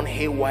has gone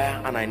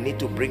haywire and I need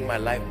to bring my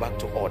life back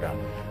to order.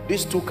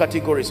 These two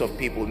categories of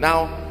people.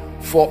 Now,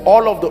 for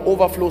all of the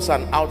overflows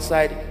and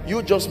outside,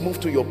 you just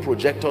move to your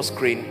projector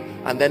screen,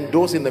 and then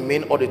those in the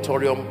main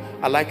auditorium,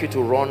 I'd like you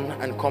to run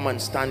and come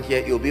and stand here.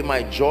 It'll be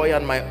my joy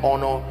and my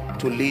honor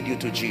to lead you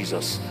to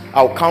Jesus.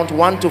 I'll count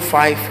 1 to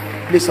 5.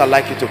 Please, I'd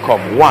like you to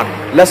come. 1.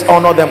 Let's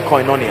honor them,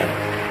 koinonia.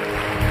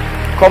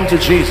 Come to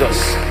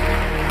Jesus.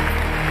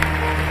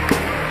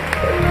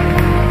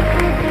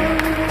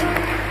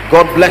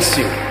 God bless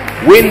you.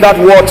 Win that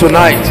war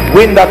tonight.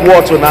 Win that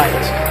war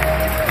tonight.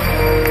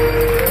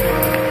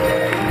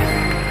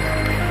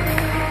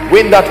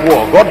 Win that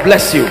war. God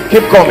bless you.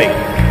 Keep coming.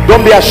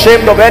 Don't be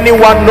ashamed of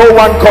anyone. No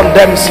one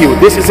condemns you.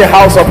 This is a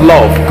house of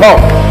love. Come.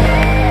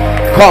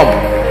 Come.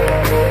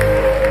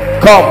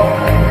 Come.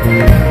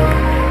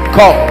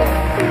 Come.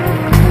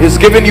 He's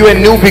giving you a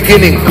new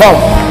beginning. Come.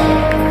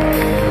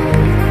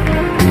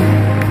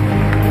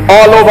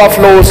 All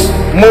overflows,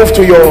 move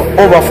to your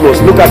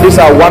overflows. Look at these,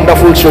 our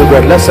wonderful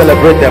children. Let's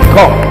celebrate them.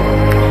 Come.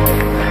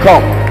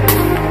 Come.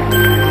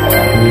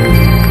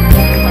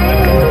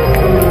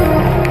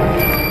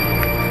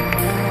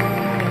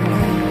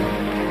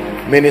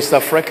 Minister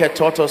Freke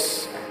taught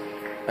us,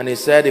 and he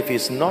said, if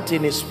it's not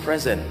in his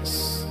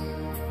presence,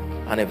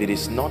 and if it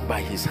is not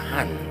by his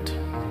hand,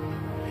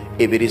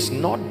 if it is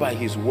not by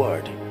his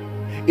word,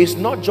 it's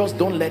not just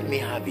don't let me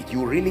have it.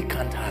 You really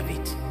can't have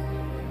it.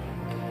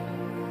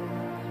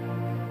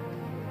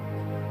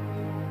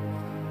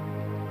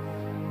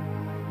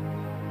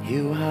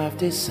 You have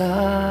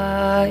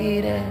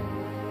decided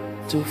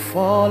to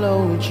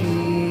follow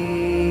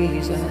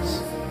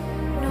Jesus.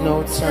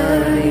 No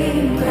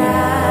turning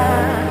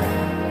back.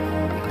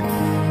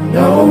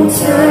 No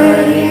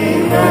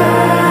turning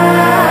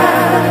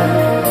back.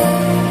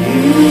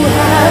 You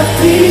have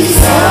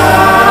decided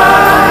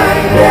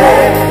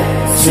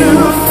to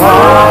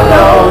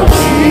follow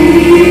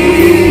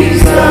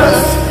Jesus.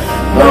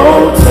 No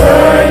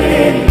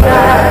turning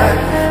back.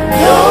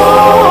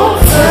 No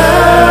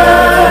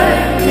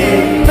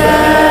turning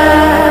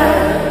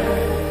back.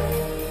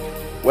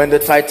 When the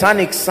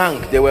Titanic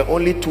sank, there were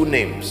only 2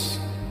 names.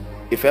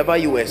 If ever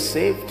you were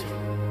saved,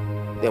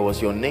 there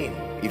was your name.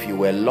 If you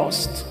were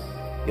lost,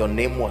 your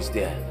name was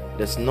there.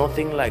 There's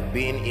nothing like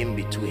being in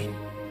between.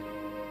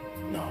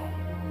 No.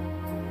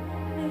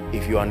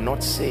 If you are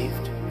not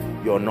saved,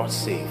 you are not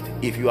saved.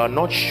 If you are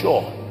not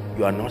sure,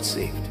 you are not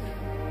saved.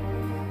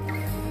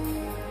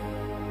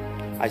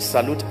 I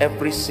salute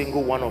every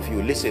single one of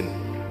you. Listen,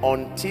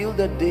 until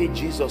the day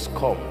Jesus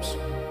comes,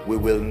 we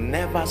will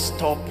never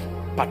stop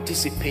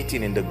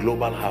participating in the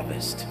global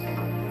harvest.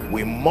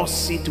 We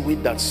must see to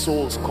it that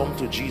souls come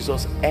to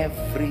Jesus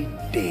every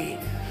day.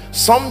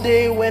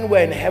 Someday when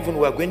we're in heaven,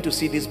 we're going to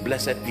see these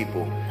blessed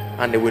people,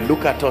 and they will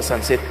look at us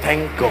and say,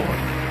 thank God.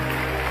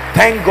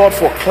 Thank God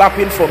for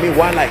clapping for me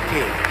while I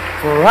came.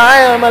 For I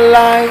am a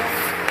life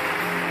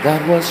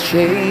that was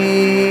changed.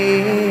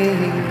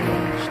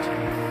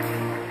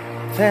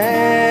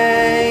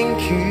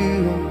 Thank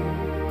you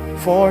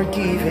for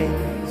giving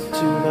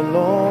to the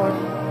Lord.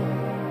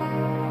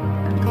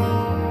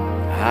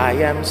 I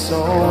am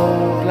so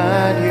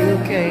glad you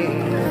came.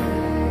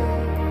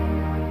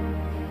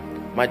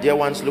 My dear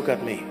ones, look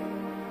at me.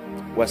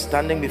 We're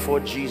standing before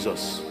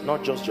Jesus,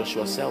 not just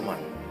Joshua Selman.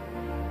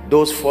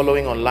 Those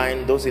following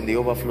online, those in the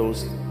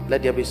overflows,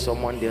 let there be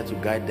someone there to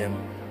guide them.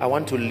 I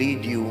want to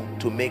lead you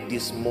to make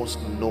this most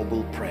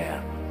noble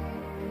prayer.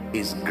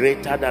 It's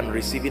greater than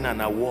receiving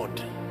an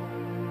award.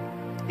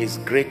 It's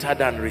greater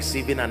than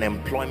receiving an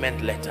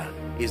employment letter.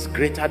 It's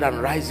greater than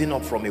rising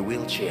up from a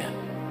wheelchair.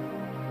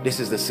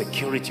 This is the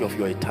security of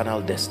your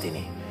eternal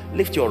destiny.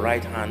 Lift your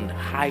right hand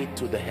high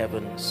to the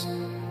heavens.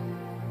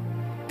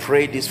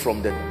 Pray this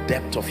from the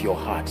depth of your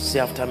heart. Say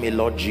after me,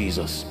 Lord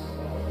Jesus.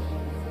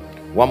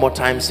 One more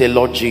time, say,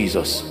 Lord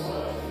Jesus,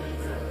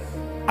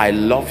 I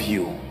love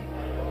you.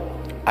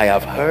 I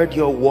have heard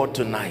your word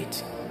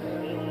tonight.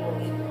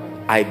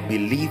 I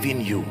believe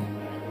in you,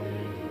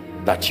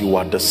 that you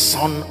are the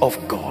Son of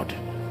God.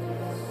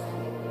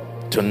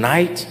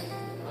 Tonight,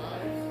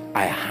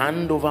 I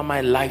hand over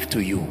my life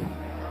to you,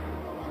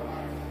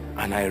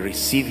 and I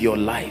receive your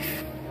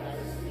life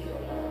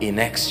in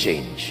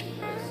exchange.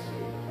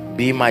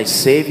 Be my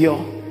Savior,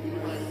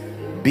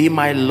 be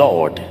my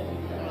Lord,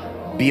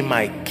 be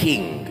my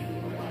King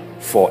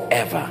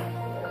forever.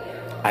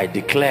 I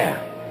declare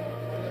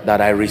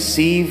that I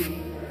receive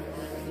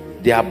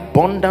the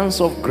abundance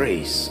of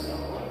grace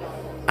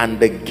and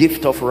the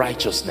gift of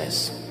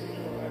righteousness.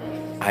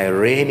 I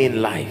reign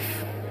in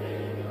life.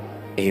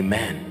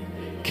 Amen.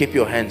 Keep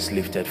your hands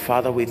lifted.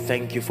 Father, we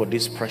thank you for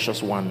these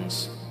precious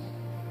ones.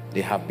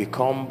 They have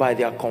become, by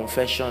their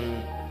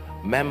confession,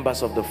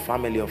 members of the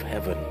family of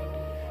heaven.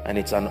 And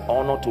it's an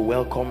honor to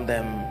welcome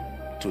them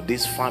to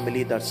this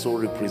family that so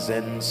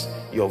represents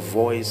your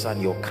voice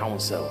and your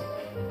counsel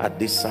at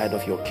this side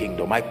of your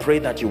kingdom. I pray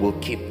that you will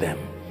keep them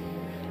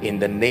in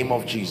the name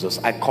of Jesus.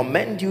 I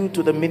commend you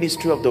to the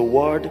ministry of the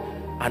word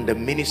and the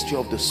ministry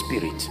of the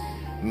spirit.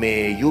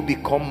 May you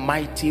become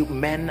mighty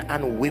men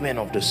and women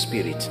of the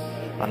spirit.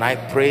 And I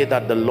pray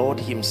that the Lord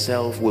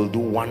himself will do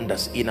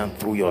wonders in and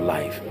through your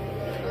life.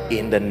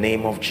 in the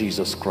name of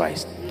Jesus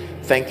Christ.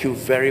 Thank you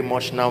very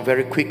much. Now,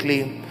 very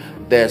quickly,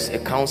 there's a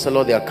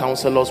counselor. There are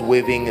counselors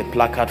waving a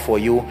placard for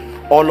you.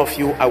 All of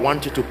you, I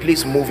want you to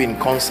please move in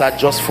concert.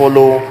 Just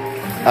follow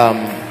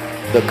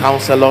the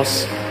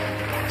counselors.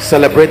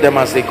 Celebrate them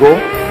as they go.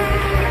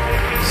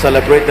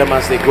 Celebrate them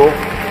as they go.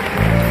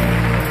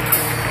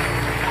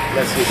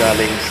 Bless you,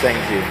 darlings. Thank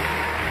you.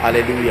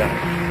 Hallelujah.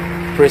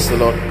 Praise the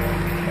Lord.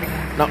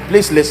 Now,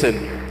 please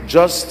listen.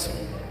 Just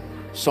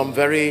some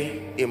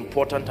very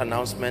important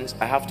announcements.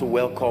 I have to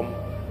welcome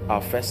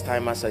our first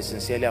timers. I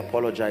sincerely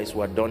apologize.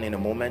 We're done in a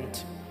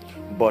moment,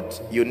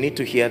 but you need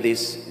to hear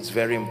this. It's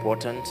very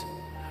important.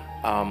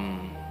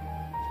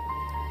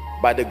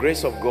 By the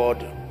grace of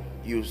God,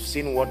 you've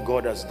seen what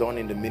God has done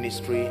in the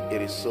ministry.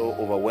 It is so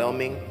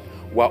overwhelming.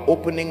 We're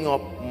opening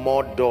up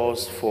more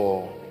doors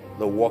for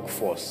the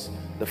workforce.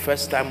 The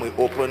first time we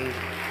opened,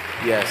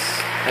 yes,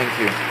 thank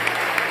you.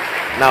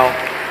 Now,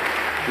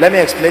 let me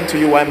explain to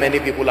you why many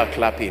people are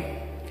clapping.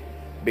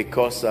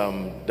 Because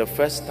the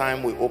first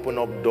time we opened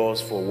up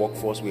doors for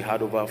workforce, we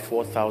had over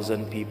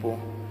 4,000 people,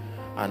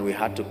 and we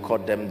had to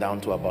cut them down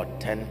to about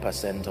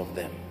 10% of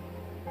them.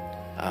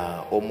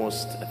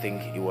 Almost, I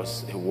think it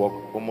was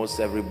almost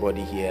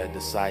everybody here,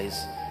 the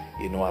size,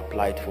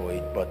 applied for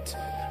it. But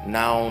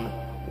now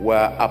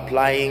we're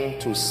applying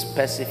to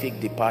specific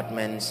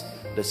departments,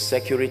 the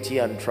security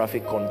and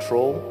traffic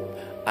control,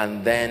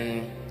 and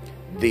then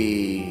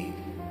the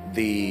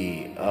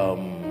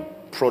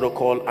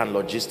protocol and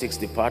logistics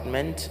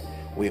department.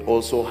 We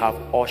also have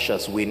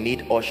ushers. We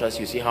need ushers.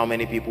 You see how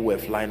many people were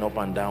flying up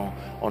and down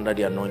under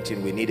the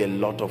anointing. We need a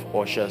lot of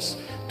ushers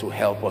to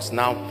help us.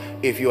 Now,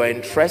 if you are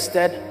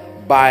interested,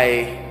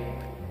 by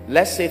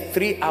let's say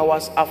 3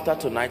 hours after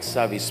tonight's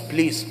service,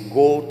 please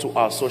go to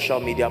our social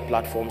media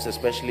platforms,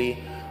 especially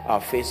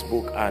our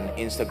Facebook and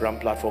Instagram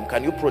platform.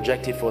 Can you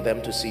project it for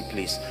them to see,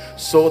 please,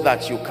 so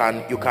that you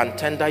can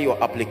tender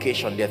your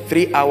application there.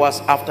 3 hours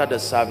after the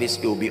service,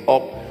 it will be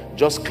up.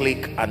 Just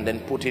click and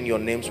then put in your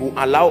names. We'll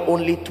allow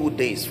only 2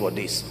 days for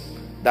this.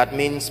 That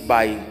means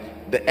by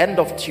the end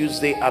of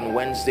Tuesday and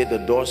Wednesday, the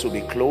doors will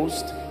be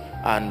closed.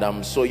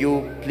 And so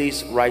you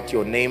please write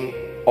your name.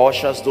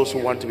 Ushers, those who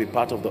want to be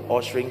part of the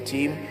ushering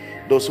team,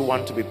 those who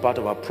want to be part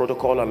of our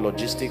protocol and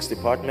logistics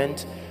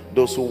department,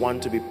 those who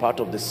want to be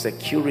part of the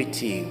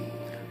security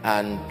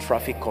and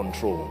traffic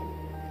control.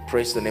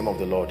 Praise the name of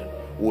the Lord.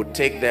 We'll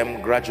take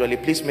them gradually.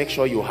 Please make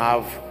sure you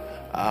have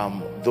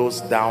those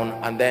down,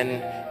 and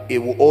then it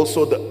will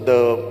also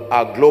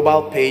our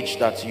global page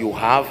that you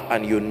have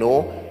and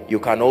you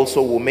can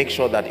also, we'll make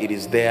sure that it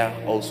is there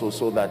also,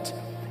 so that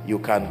you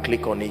can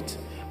click on it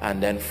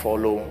and then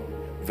follow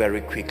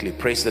very quickly.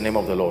 Praise the name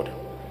of the Lord.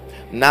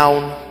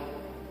 Now,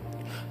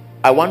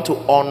 I want to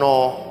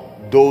honor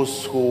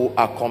those who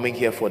are coming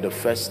here for the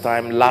first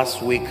time.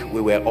 Last week we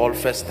were all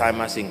first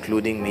timers,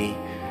 including me,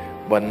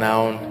 but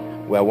now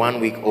we're 1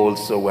 week old,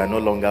 so we're no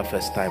longer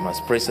first timers.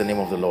 Praise the name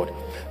of the Lord.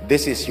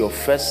 This is your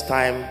first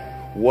time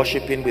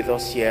worshiping with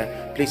us here.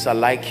 Please, I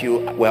like you.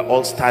 We're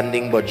all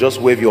standing, but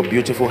just wave your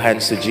beautiful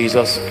hands to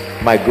Jesus.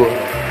 My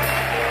goodness.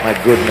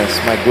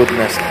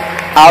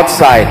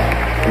 Outside,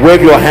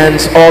 wave your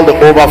hands, all the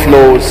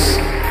overflows.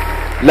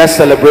 Let's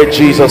celebrate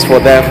Jesus for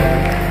them.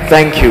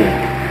 Thank you.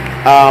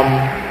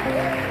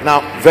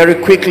 Now, very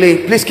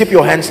quickly, please keep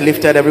your hands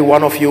lifted, every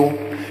one of you.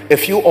 A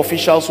few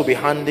officials will be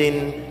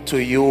handing to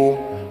you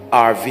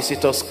our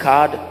visitor's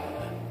card.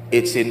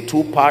 It's in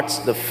 2 parts.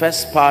 The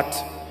first part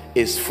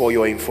is for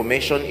your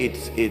information,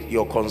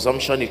 your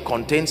consumption. It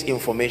contains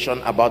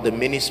information about the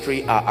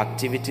ministry, our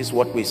activities,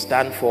 what we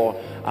stand for,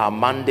 our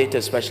mandate,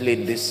 especially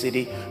in this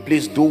city.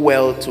 Please do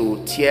well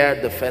to tear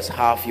the first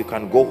half. You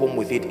can go home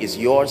with it. It's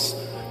yours.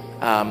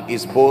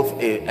 It's both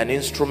an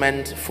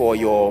instrument for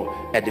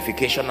your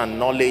edification and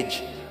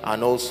knowledge,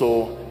 and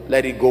also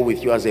let it go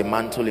with you as a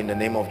mantle in the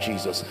name of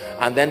Jesus.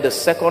 And then the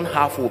second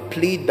half will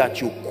plead that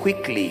you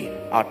quickly,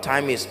 our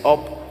time is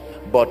up,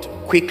 but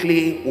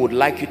quickly would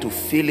like you to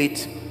fill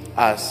it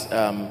as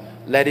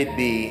let it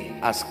be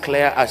as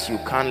clear as you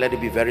can. Let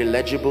it be very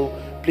legible.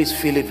 Please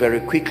fill it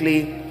very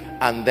quickly,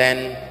 and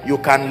then you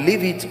can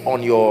leave it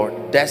on your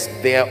desk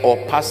there or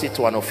pass it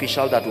to an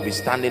official that will be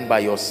standing by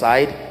your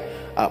side.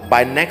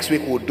 By next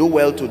week, we'll do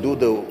well to do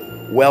the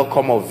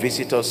welcome of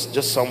visitors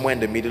just somewhere in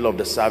the middle of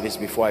the service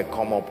before I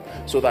come up,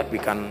 so that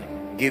we'll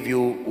give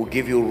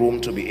you room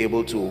to be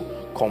able to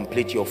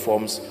complete your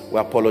forms. We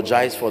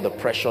apologize for the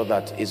pressure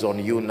that is on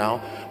you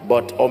now,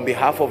 but on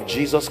behalf of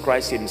Jesus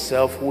Christ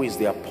himself, who is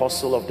the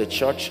apostle of the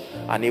church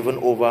and even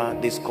over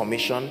this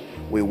commission,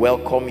 we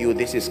welcome you.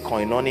 This is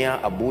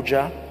Koinonia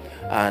Abuja,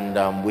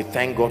 and we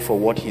thank God for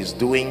what he's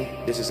doing.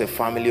 This is a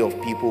family of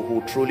people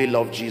who truly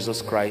love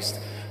Jesus Christ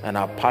and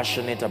are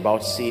passionate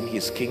about seeing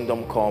his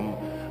kingdom come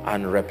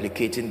and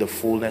replicating the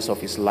fullness of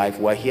his life.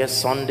 We're here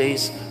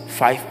Sundays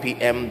 5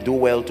 p.m. Do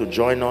well to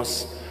join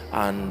us,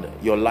 and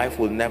your life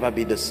will never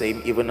be the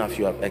same, even if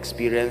you have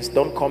experienced.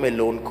 Don't come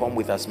alone, come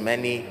with as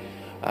many,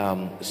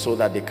 so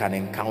that they can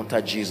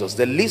encounter Jesus.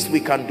 The least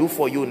we can do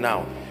for you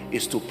now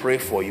is to pray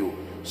for you.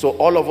 So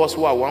all of us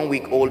who are 1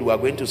 week old, we are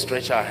going to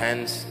stretch our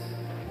hands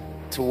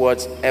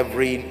towards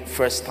every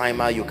first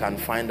timer you can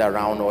find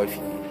around,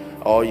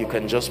 or you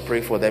can just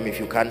pray for them if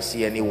you can't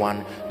see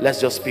anyone. Let's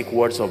just speak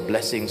words of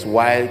blessings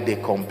while they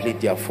complete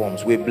their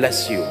forms. We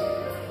bless you.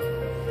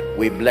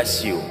 We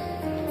bless you.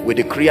 We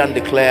decree and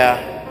declare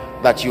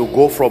that you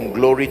go from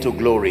glory to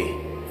glory.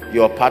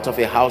 You are part of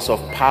a house of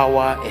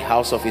power, a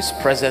house of his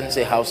presence,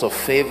 a house of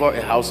favor,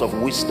 a house of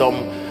wisdom.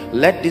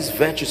 Let these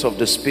virtues of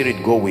the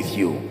Spirit go with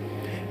you.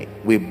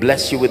 We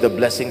bless you with the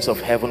blessings of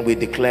heaven. We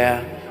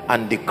declare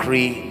and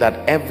decree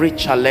that every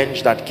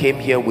challenge that came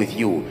here with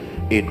you,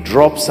 it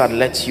drops and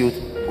lets you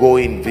go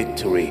in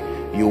victory.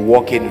 You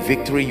walk in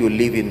victory, you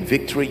live in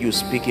victory, you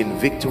speak in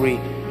victory,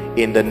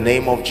 in the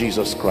name of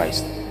Jesus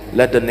Christ.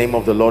 Let the name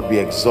of the Lord be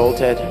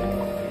exalted.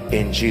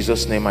 In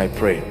Jesus' name I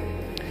pray.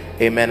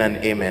 Amen and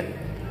amen.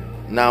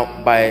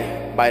 Now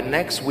by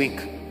next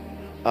week,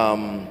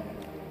 I'll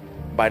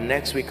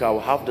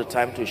have the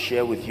time to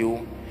share with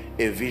you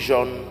a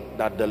vision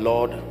that the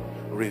Lord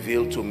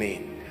revealed to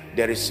me.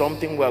 There is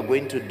something we are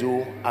going to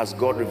do as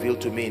God revealed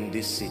to me in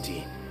this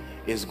city.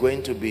 It's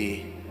going to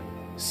be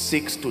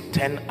 6 to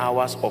 10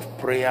 hours of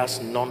prayers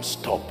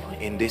non-stop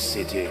in this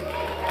city.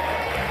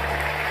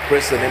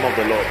 Praise the name of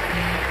the Lord.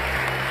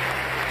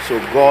 So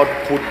God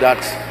put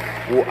that.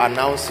 We'll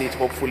announce it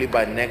hopefully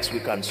by next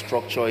week and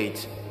structure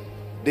it.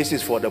 This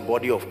is for the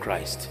body of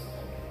Christ.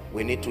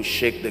 We need to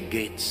shake the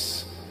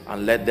gates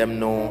and let them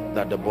know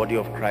that the body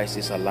of Christ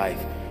is alive.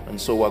 And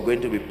so we're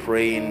going to be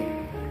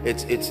praying.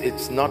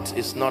 It's not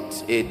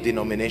a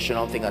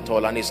denominational thing at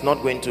all, and it's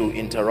not going to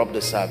interrupt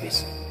the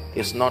service.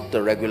 It's not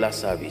the regular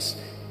service.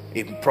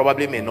 It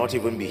probably may not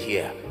even be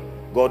here.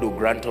 God will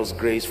grant us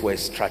grace for a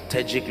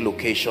strategic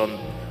location,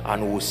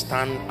 and we'll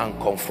stand and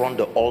confront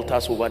the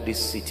altars over this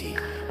city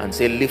and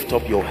say, lift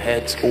up your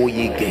heads, O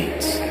ye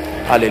gates.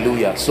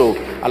 Hallelujah. So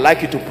I'd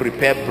like you to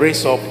prepare,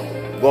 brace up.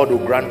 God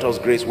will grant us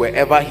grace.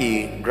 Wherever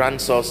he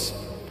grants us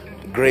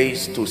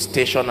grace to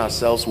station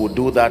ourselves, we'll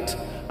do that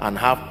and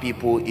have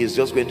people. It's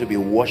just going to be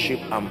worship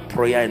and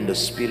prayer in the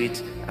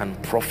spirit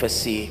and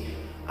prophecy,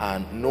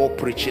 and no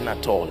preaching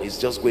at all. It's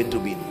just going to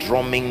be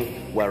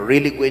drumming. We're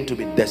really going to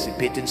be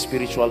dissipating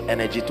spiritual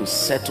energy to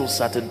settle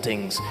certain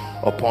things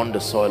upon the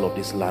soil of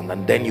this land,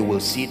 and then you will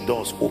see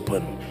doors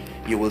open.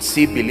 You will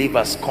see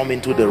believers come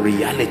into the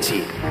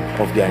reality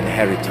of their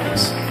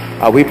inheritance.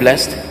 Are we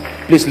blessed?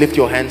 Please lift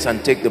your hands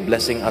and take the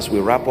blessing as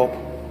we wrap up.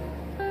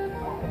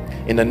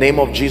 In the name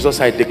of Jesus,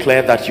 I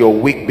declare that your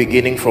week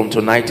beginning from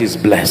tonight is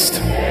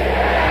blessed.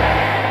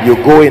 You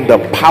go in the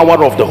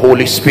power of the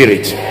Holy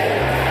Spirit.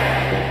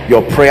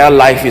 Your prayer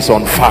life is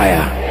on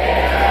fire.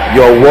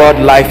 Your word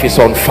life is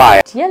on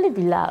fire. Dearly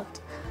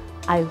beloved,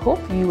 I hope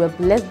you were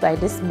blessed by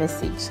this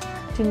message.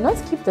 Do not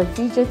keep the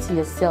video to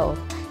yourself.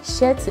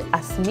 Share to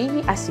as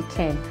many as you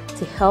can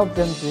to help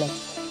them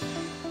bless.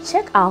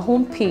 Check our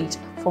homepage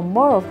for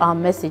more of our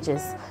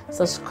messages.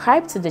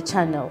 Subscribe to the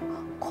channel,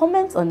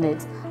 comment on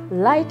it,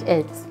 like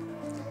it.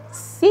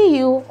 See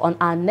you on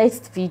our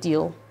next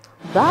video.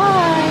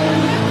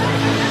 Bye.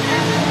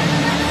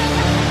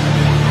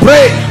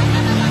 Pray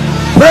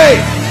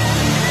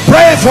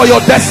for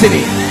your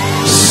destiny.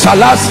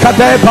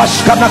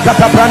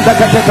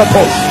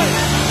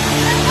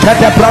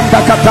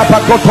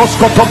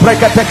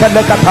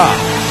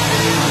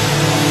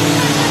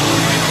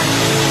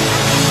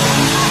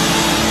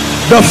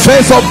 The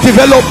phase of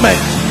development,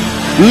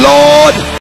 Lord,